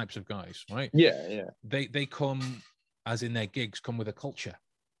 these types of guys, right? Yeah. They come, as in their gigs, come with a culture,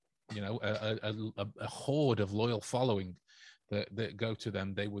 a horde of loyal following that go to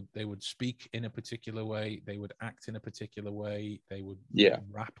them. They would speak in a particular way, they would act in a particular way, they would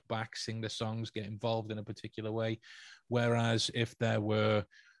rap back, sing the songs, get involved in a particular way. Whereas if there were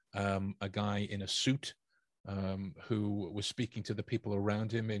a guy in a suit who was speaking to the people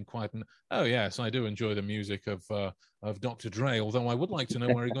around him in quite an, oh yes, I do enjoy the music of Dr. Dre, although I would like to know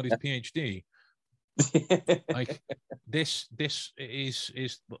where he got his PhD. Like this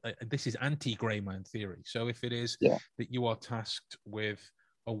is anti-Grey Man theory. So if it is that you are tasked with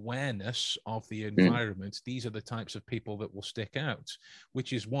awareness of the environment, these are the types of people that will stick out,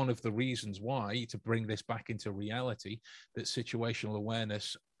 which is one of the reasons why, to bring this back into reality, that situational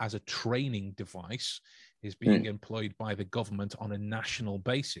awareness as a training device is being employed by the government on a national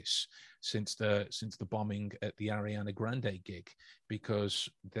basis since the bombing at the Ariana Grande gig, because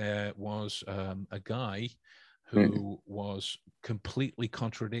there was a guy who was completely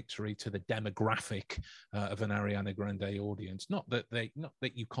contradictory to the demographic of an Ariana Grande audience. Not that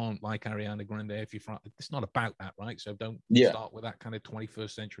you can't like Ariana Grande if you're from. It's not about that, right? So don't start with that kind of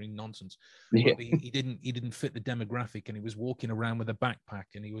 21st century nonsense. But he didn't fit the demographic, and he was walking around with a backpack,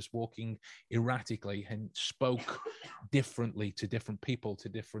 and he was walking erratically and spoke differently to different people,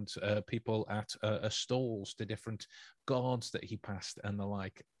 people at stalls, to different guards that he passed and the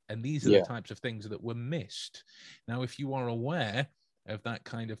like. And these are the types of things that were missed. Now, if you are aware of that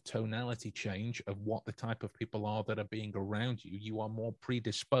kind of tonality change of what the type of people are that are being around you, you are more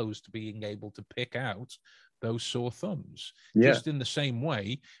predisposed to being able to pick out those sore thumbs. Just in the same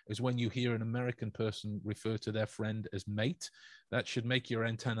way as when you hear an American person refer to their friend as mate, that should make your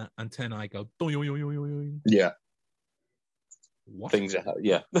antennae go. Yeah. What? Things are,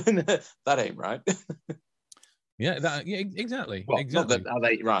 that ain't right. Exactly. Well, exactly. Not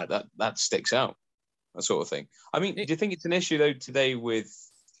that ain't right. That sticks out. That sort of thing. I mean, do you think it's an issue though today with,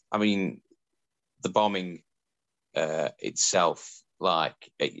 the bombing itself?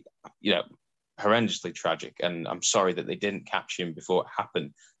 Like, horrendously tragic. And I'm sorry that they didn't catch him before it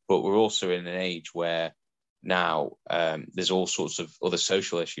happened. But we're also in an age where now there's all sorts of other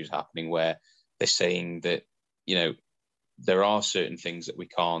social issues happening where they're saying that, you know, there are certain things that we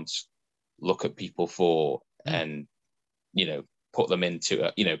can't look at people for and, you know, put them into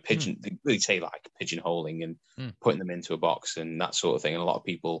a, you know, they say like pigeonholing and putting them into a box and that sort of thing. And a lot of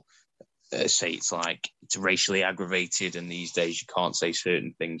people say it's like it's racially aggravated, and these days you can't say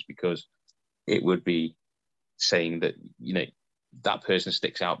certain things because it would be saying that, you know, that person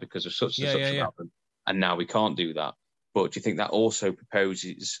sticks out because of such and such about them, and now we can't do that. But do you think that also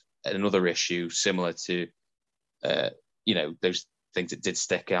proposes another issue similar to, you know, those things that did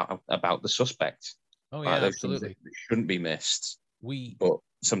stick out about the suspect? Oh yeah, those absolutely. Things that shouldn't be missed. But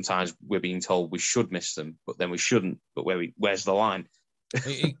sometimes we're being told we should miss them, but then we shouldn't. But where's the line?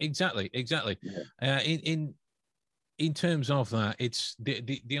 Exactly. Yeah. In terms of that, it's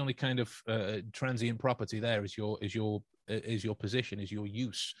the only kind of transient property there is your position, is your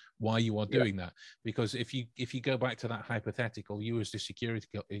use, why you are doing that. Because if you go back to that hypothetical, you as the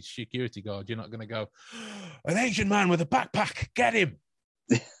security guard, you're not going to go, an Asian man with a backpack, get him.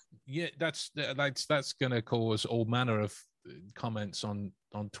 Yeah, that's going to cause all manner of comments on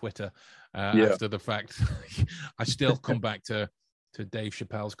Twitter after the fact. I still come back to Dave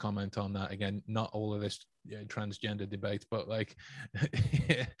Chappelle's comment on that again. Not all of this transgender debate, but like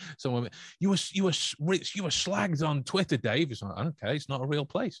someone, you were slagged on Twitter, Dave. It's like, okay, it's not a real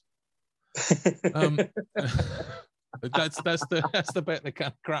place. That's the bit that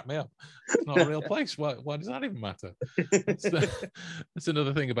can crap me up. It's not a real place. Why does that even matter? That's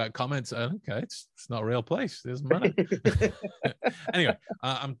another thing about comments. Okay, it's not a real place. It doesn't matter. Anyway,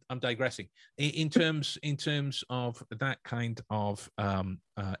 I'm digressing. In terms of that kind of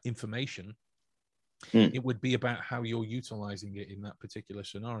information, it would be about how you're utilizing it in that particular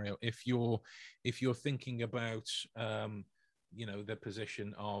scenario. If you're thinking about you know, the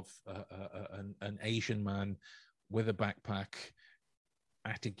position of an Asian man with a backpack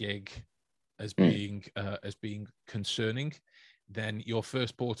at a gig as being concerning, then your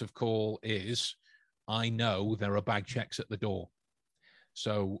first port of call is, I know there are bag checks at the door.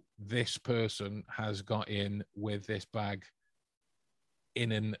 So this person has got in with this bag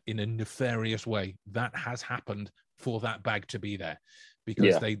in a nefarious way. That has happened for that bag to be there,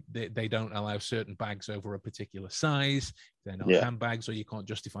 because they don't allow certain bags over a particular size. They're not handbags, or you can't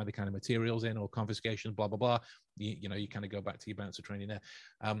justify the kind of materials in, or confiscation, blah, blah, blah. You know, you kind of go back to your bouncer training there.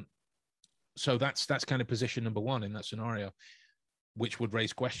 So that's kind of position number one in that scenario, which would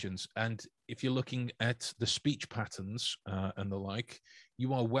raise questions. And if you're looking at the speech patterns and the like,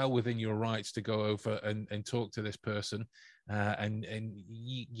 you are well within your rights to go over and talk to this person. And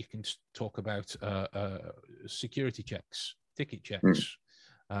you can talk about security checks, ticket checks.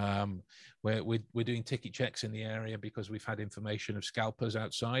 We're doing ticket checks in the area because we've had information of scalpers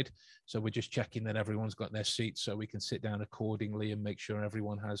outside. So we're just checking that everyone's got their seats so we can sit down accordingly and make sure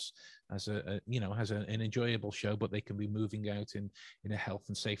everyone has an enjoyable show, but they can be moving out in a health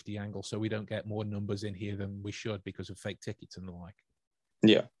and safety angle, so we don't get more numbers in here than we should because of fake tickets and the like.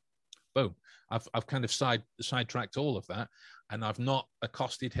 Yeah. Boom. I've kind of sidetracked all of that, and I've not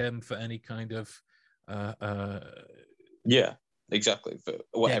accosted him for any kind of exactly, for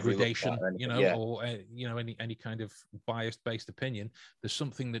whatever degradation, or any kind of bias-based opinion. There's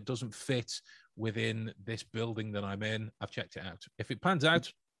something that doesn't fit within this building that I'm in. I've checked it out. If it pans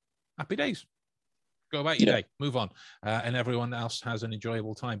out, happy days. Go about your day, move on, and everyone else has an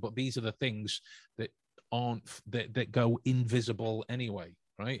enjoyable time. But these are the things that that go invisible anyway,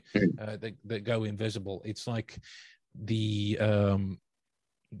 right? That go invisible. It's like the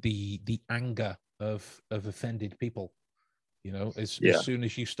anger of offended people. You know, as soon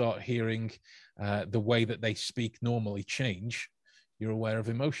as you start hearing the way that they speak normally change, you're aware of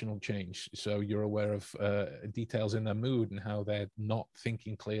emotional change. So you're aware of details in their mood and how they're not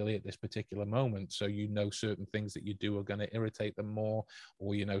thinking clearly at this particular moment. So you know certain things that you do are going to irritate them more,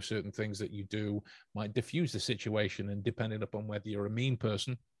 or you know certain things that you do might diffuse the situation. And depending upon whether you're a mean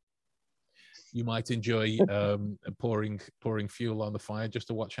person, you might enjoy pouring fuel on the fire just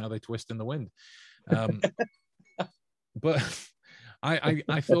to watch how they twist in the wind. But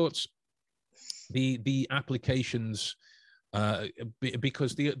I thought the applications,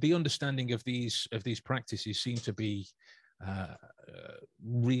 because the understanding of these practices seem to be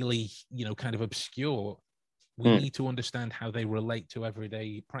really, kind of obscure We need to understand how they relate to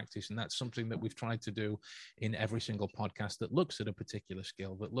everyday practice. And that's something that we've tried to do in every single podcast that looks at a particular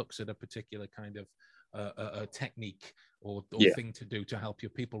skill, that looks at a particular kind of a technique or thing to do to help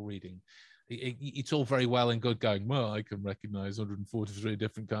your people reading. It's all very well and good going, well, I can recognize 143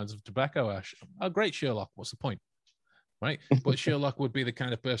 different kinds of tobacco ash. Oh, great, Sherlock. What's the point? Right. But Sherlock would be the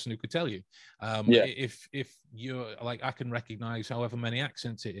kind of person who could tell you. If you're like, I can recognize however many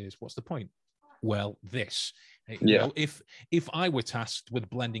accents it is. What's the point? Well, this. You know, if I were tasked with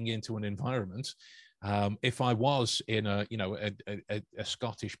blending into an environment, if I was in a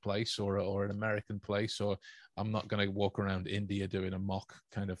Scottish place or an American place, or I'm not going to walk around India doing a mock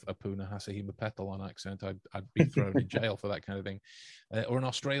kind of Apuna Hasahima Petalon accent. I'd be thrown in jail for that kind of thing, or an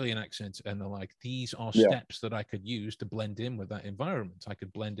Australian accent. And they're like, these are steps that I could use to blend in with that environment. I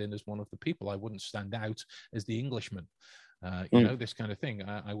could blend in as one of the people. I wouldn't stand out as the Englishman. You know, this kind of thing.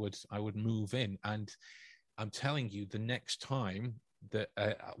 I would move in, and I'm telling you, the next time that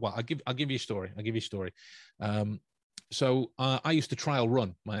well, I'll give you a story. So I used to trial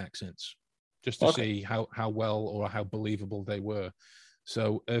run my accents just to see how well or how believable they were.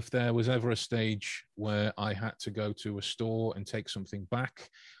 So if there was ever a stage where I had to go to a store and take something back,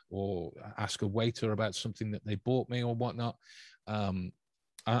 or ask a waiter about something that they bought me or whatnot,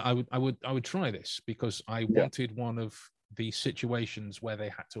 I would try this, because I wanted one of the situations where they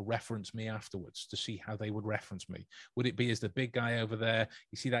had to reference me afterwards to see how they would reference me. Would it be as the big guy over there?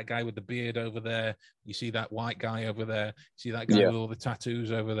 You see that guy with the beard over there? You see that white guy over there? You see that guy with all the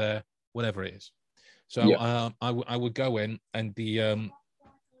tattoos over there? Whatever it is. So I would go in, and the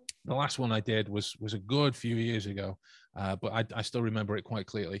last one I did was a good few years ago, but I still remember it quite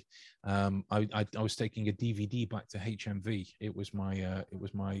clearly. I was taking a DVD back to HMV. It was my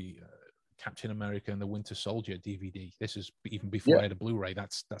Captain America and the Winter Soldier DVD. This is even before I had a Blu-ray.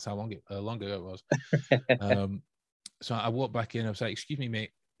 That's how long ago it was. So I walked back in. I was like, "Excuse me, mate.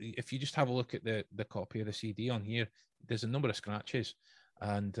 If you just have a look at the copy of the CD on here, there's a number of scratches,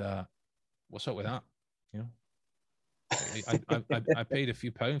 and what's up with that? You know, I paid a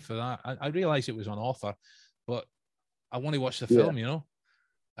few pounds for that. I realized it was on offer, but I want to watch the film. You know."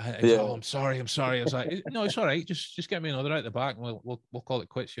 Oh, I'm sorry. I was like, no, it's all right. Just get me another out the back, and we'll call it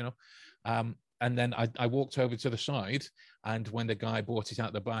quits, you know. And then I walked over to the side, and when the guy bought it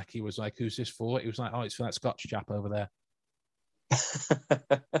out the back, he was like, "Who's this for?" He was like, "Oh, it's for that Scotch chap over there."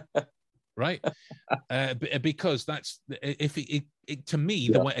 Right? Because that's to me,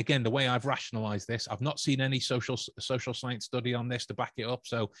 the way I've rationalized this, I've not seen any social science study on this to back it up.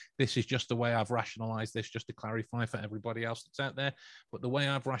 So this is just the way I've rationalized this, just to clarify for everybody else that's out there. But the way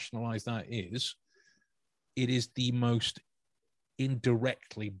I've rationalized that is, it is the most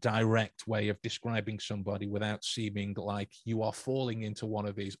indirectly direct way of describing somebody without seeming like you are falling into one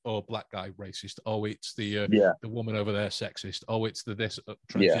of these, oh, black guy racist, oh, it's the woman over there sexist, oh, it's the this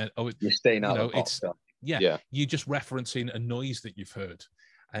transgender, oh, you're staying out of it's stuff. You're just referencing a noise that you've heard,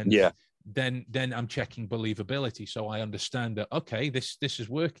 and then I'm checking believability, so I understand that, okay, this is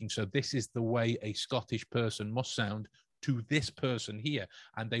working, so this is the way a Scottish person must sound to this person here,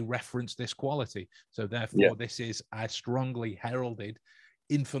 and they reference this quality, so therefore this is a strongly heralded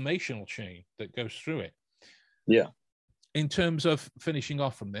informational chain that goes through it. In terms of finishing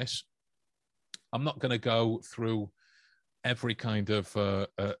off from this, I'm not going to go through every kind of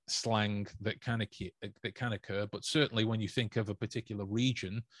slang that can occur, but certainly when you think of a particular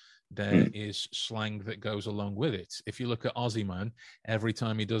region, there is slang that goes along with it. If you look at Aussie Man, every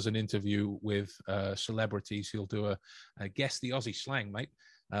time he does an interview with celebrities, he'll do a guess the Aussie slang, mate,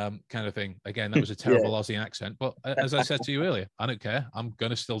 kind of thing. Again, that was a terrible Aussie accent, but as I said to you earlier, I don't care. I'm going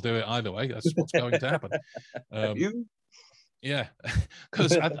to still do it either way. That's what's going to happen. Yeah,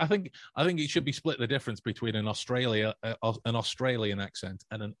 because I think it should be split, the difference between an Australian accent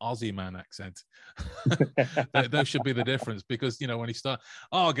and an Aussie man accent. Those should be the difference, because, you know, when he starts,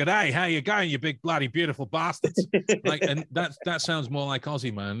 oh, g'day, how you going, you big bloody beautiful bastards, like, and that sounds more like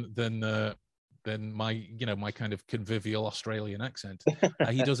Aussie man than my kind of convivial Australian accent.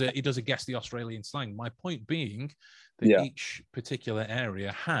 He does a guess the Australian slang. My point being that each particular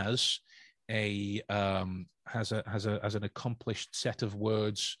area has an accomplished set of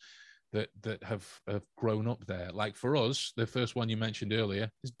words that have grown up there. Like for us, the first one you mentioned earlier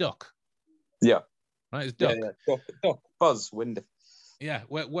is duck. Right, it's duck. Duck. Buzz, windy. Yeah.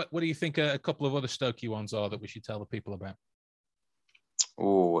 What do you think a couple of other Stokey ones are that we should tell the people about?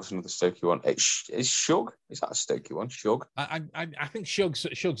 Oh, what's another Stokey one? Is Shug? Is that a Stokey one? Shug? I think Shug's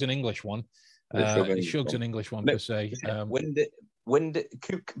an English one. Shug's an English one per se. Wind,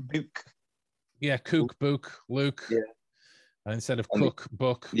 kook, book. Yeah, kook, book, Luke. Yeah. And instead of cook,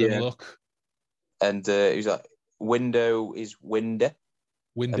 book, then look. And he was like, window is winder.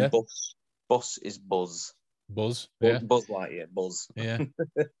 Winder. And bus is buzz. Buzz. Yeah. Buzz Lightyear. Buzz. Yeah.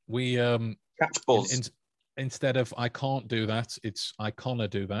 We catch buzz. Instead of I can't do that, it's I canna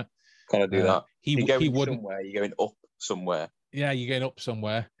do that. Can't do that. He wouldn't. Somewhere. You're going up somewhere. Yeah, you're going up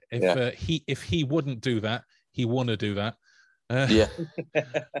somewhere. If he wouldn't do that, he wanna do that. Yeah.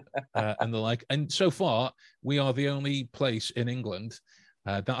 And the like. And so far, we are the only place in England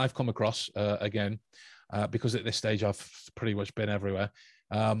that I've come across again, because at this stage I've pretty much been everywhere.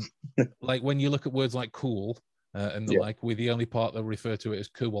 Like when you look at words like cool and the like, we're the only part that refer to it as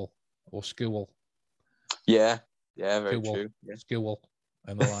cool or school. Yeah, very cool, true. Yeah. School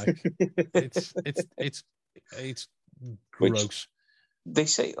and the like. it's gross. Which they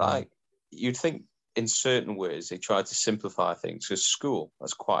say you'd think in certain words they try to simplify things. Because school,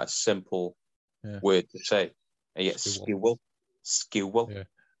 that's quite a simple word to say. And yet school. Yeah.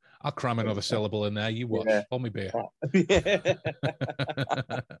 I'll cram another syllable in there. You watch. Hold me beer.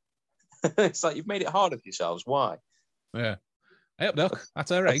 It's like you've made it harder for yourselves. Why? Yeah. Hey up, Duck.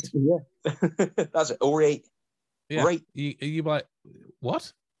 That's all right. Yeah. That's it. All right. Yeah. Right. You like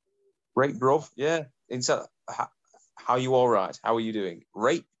what? Right, bruv. Yeah. Instead, how you all right? How are you doing?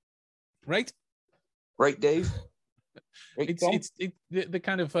 Right. Right. Right, Dave. Right, it's the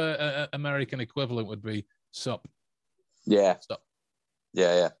kind of American equivalent would be sup. Yeah. Sup.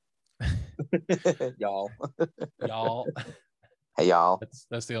 Yeah. Y'all. Hey, y'all.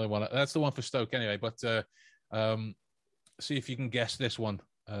 That's the only one. That's the one for Stoke anyway. But see if you can guess this one.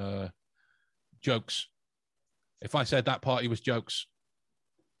 Jokes. If I said that party was jokes.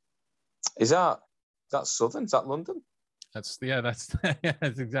 Is that Southern? Is that London? That's that's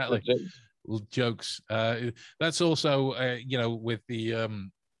exactly jokes. That's also with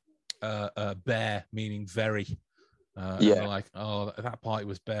the bear meaning very. Like, oh, that party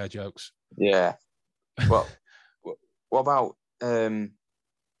was bear jokes. Yeah. Well, what about I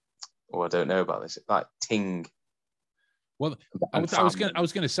don't know about this. Like ting. Well, I was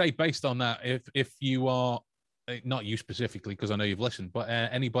going to say, based on that, if you are not you specifically, because I know you've listened, but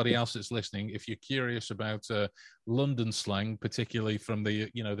anybody else that's listening, if you're curious about London slang, particularly from the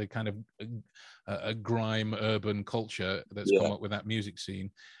the kind of grime urban culture that's come up with that music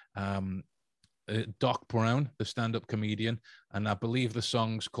scene. Doc Brown, the stand-up comedian, and I believe the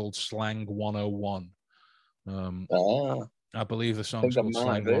song's called Slang 101. I believe the song's called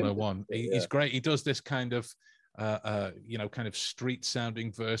Slang 101. He's great. He does this kind of kind of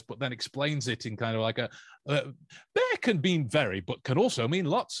street-sounding verse, but then explains it in kind of like a bear can mean very, but can also mean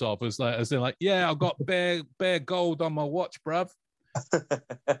lots of, as they're like, yeah, I've got bear gold on my watch, bruv.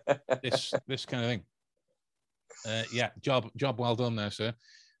 this kind of thing. Job well done there, sir.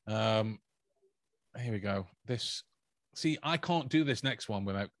 Here we go. See, I can't do this next one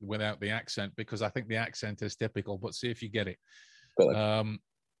without the accent, because I think the accent is typical, but see if you get it.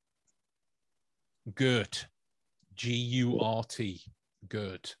 Gurt. G-U-R-T.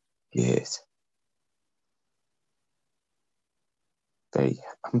 Gurt. Yes. I'm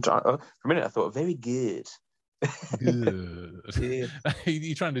trying. For a minute, I thought very good. Good.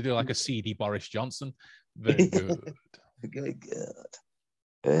 You're trying to do like a seedy Boris Johnson. Very good. Very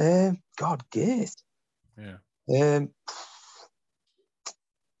good. God, good. Yeah.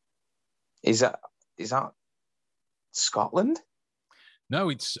 Is that Scotland? No,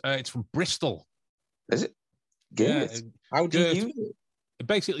 it's from Bristol. Is it? Good. Yeah, how do you use it? It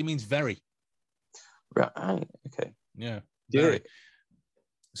basically means very. Right. Okay. Yeah. Very.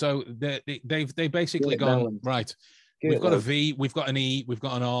 So they basically gone right. We've got a V, we've got an E, we've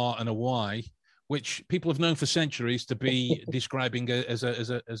got an R and a Y, which people have known for centuries to be describing as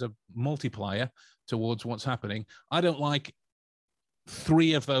a multiplier towards what's happening. I don't like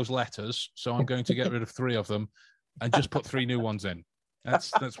 3 of those letters, so I'm going to get rid of 3 of them and just put 3 new ones in.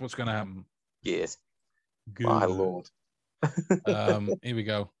 That's what's going to happen. Yes. Good. My Lord. Here we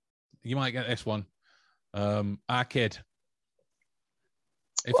go. You might get this one. Our kid.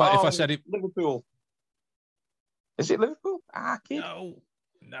 If I said it, Liverpool. Is it Liverpool? Our kid. No.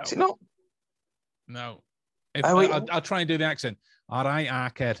 Is it not? No. I'll try and do the accent. All right, our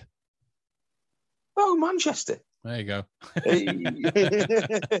kid. Oh, Manchester. There you go. Hey.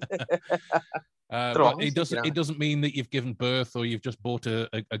 But it doesn't mean that you've given birth or you've just bought a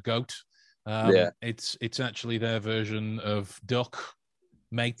goat. It's actually their version of duck,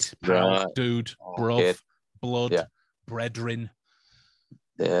 mate, pal, dude, bruv, blood, brethren.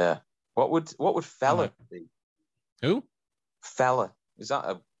 Yeah. What would fella be? Who? Fella. Is that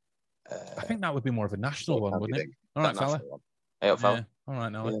a? I think that would be more of a national one, wouldn't it? All right, fella. Hey up, fella. Yeah. All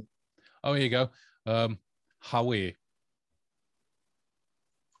right, now. Yeah. Oh, here you go. How are you?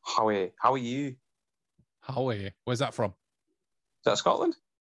 How are you? Howie. Where's that from? Is that Scotland?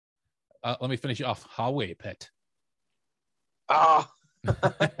 Let me finish it off. Howie Pet. Ah.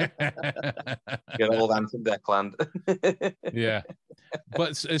 Get old Anthem Declan. Yeah.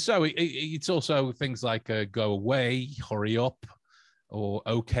 But so it's also things like go away, hurry up, or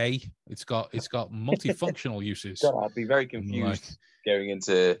okay. It's got multifunctional uses. God, I'd be very confused going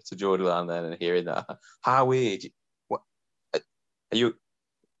into Geordieland then and hearing that. Howie, what? Are you?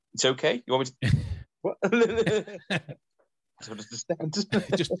 It's okay. You want me to? What? I don't understand.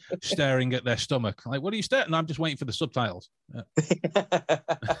 Just staring at their stomach. Like, what are you staring? I'm just waiting for the subtitles. Yeah.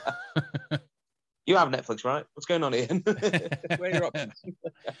 You have Netflix, right? What's going on here? Where are your options?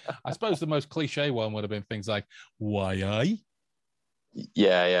 I suppose the most cliche one would have been things like, why I?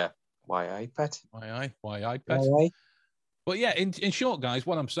 Yeah. Why I, pet? Why I, pet? Why I? But yeah, in short, guys,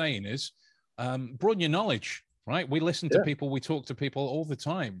 what I'm saying is broaden your knowledge, right? We listen to people, we talk to people all the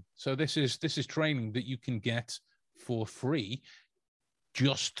time. So this is training that you can get for free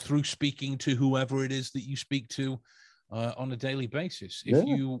just through speaking to whoever it is that you speak to on a daily basis. If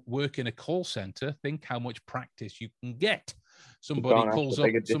you work in a call center, think how much practice you can get. Somebody calls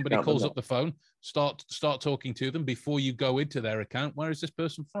up the phone, start talking to them before you go into their account. Where is this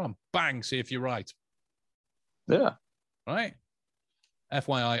person from? Bang, see if you're right. Yeah. Right?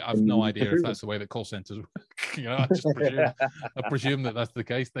 FYI, I've no idea if that's the way that call centers work. I just presume that that's the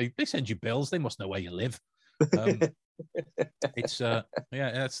case. They send you bills. They must know where you live. It's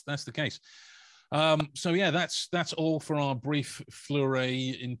that's the case. So yeah, that's all for our brief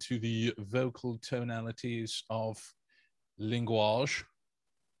foray into the vocal tonalities of linguage.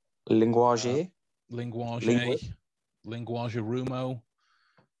 Linguage. Linguagerumo.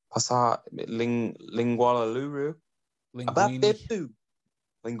 Passa lingualuru. Linguini.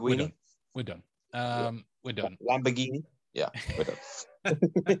 Linguini. We're done. We're done. Lamborghini. Yeah, we're done.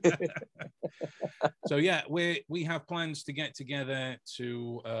 So yeah, we have plans to get together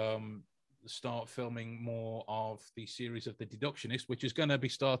to start filming more of the series of The Deductionist, which is going to be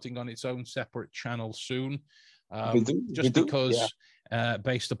starting on its own separate channel soon. Because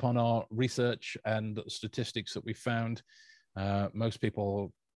based upon our research and statistics that we found, most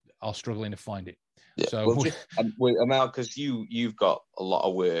people are struggling to find it. Yeah. So because you've got a lot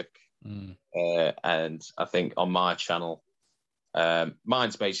of work, and I think on my channel,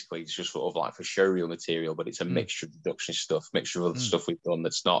 mine's basically just sort of like for showreel material, but it's a mixture of deductionist stuff, mixture of other stuff we've done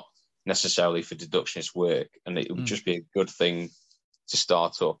that's not necessarily for deductionist work, and it would just be a good thing to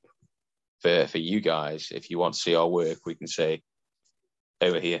start up for you guys. If you want to see our work, we can say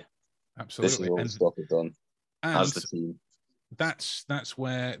over here. Absolutely, this is all the stuff we've done as the team. That's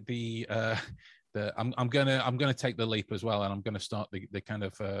where I'm gonna take the leap as well, and I'm gonna start the kind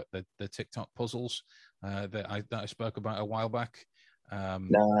of the TikTok puzzles that I spoke about a while back.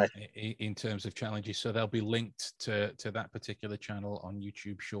 In terms of challenges, so they'll be linked to that particular channel on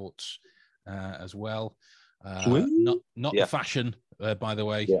YouTube Shorts as well. Not the fashion, by the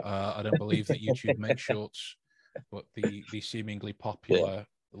way. I don't believe that YouTube makes shorts, but the seemingly popular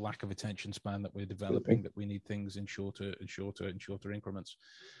lack of attention span that we're developing, that we need things in shorter and shorter and shorter increments.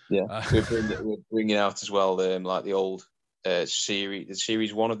 We're bringing out as well like the old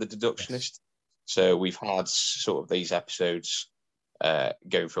series 1 of The Deductionist. So we've had sort of these episodes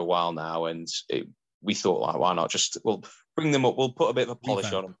going for a while now, and we thought, like, why not we'll bring them up, we'll put a bit of a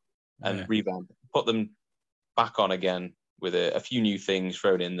polish on them and revamp, put them back on again with a few new things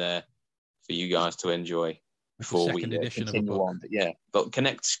thrown in there for you guys to enjoy before we continue on. But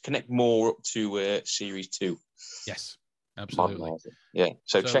connect more up to series 2. Yes, absolutely.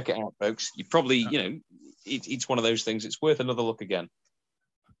 So check it out, folks. You probably it's one of those things, it's worth another look again,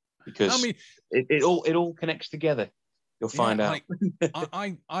 because it all connects together. You'll find out.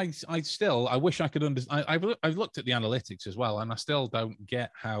 I wish I could understand. I've looked at the analytics as well, and I still don't get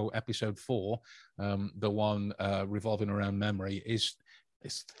how episode 4, the one revolving around memory, is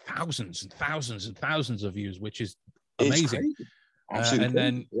thousands and thousands and thousands of views, which is amazing.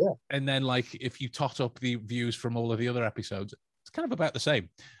 Absolutely. And then like if you tot up the views from all of the other episodes, it's kind of about the same.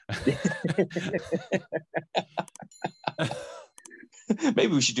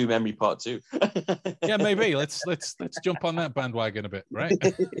 Maybe we should do memory part 2. Yeah, maybe. Let's jump on that bandwagon a bit, right?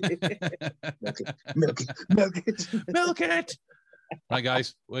 Milk it. Right,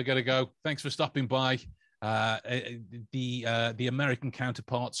 guys, we're gonna go. Thanks for stopping by. The American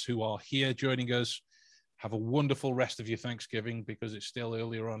counterparts who are here joining us, have a wonderful rest of your Thanksgiving, because it's still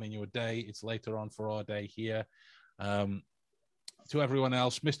earlier on in your day. It's later on for our day here. To everyone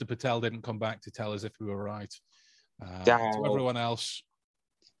else, Mr. Patel didn't come back to tell us if we were right. To everyone else,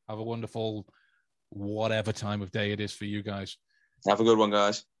 have a wonderful whatever time of day it is for you guys. Have a good one,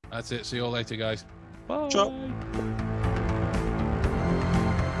 guys. That's it. See you all later, guys. Bye. Ciao.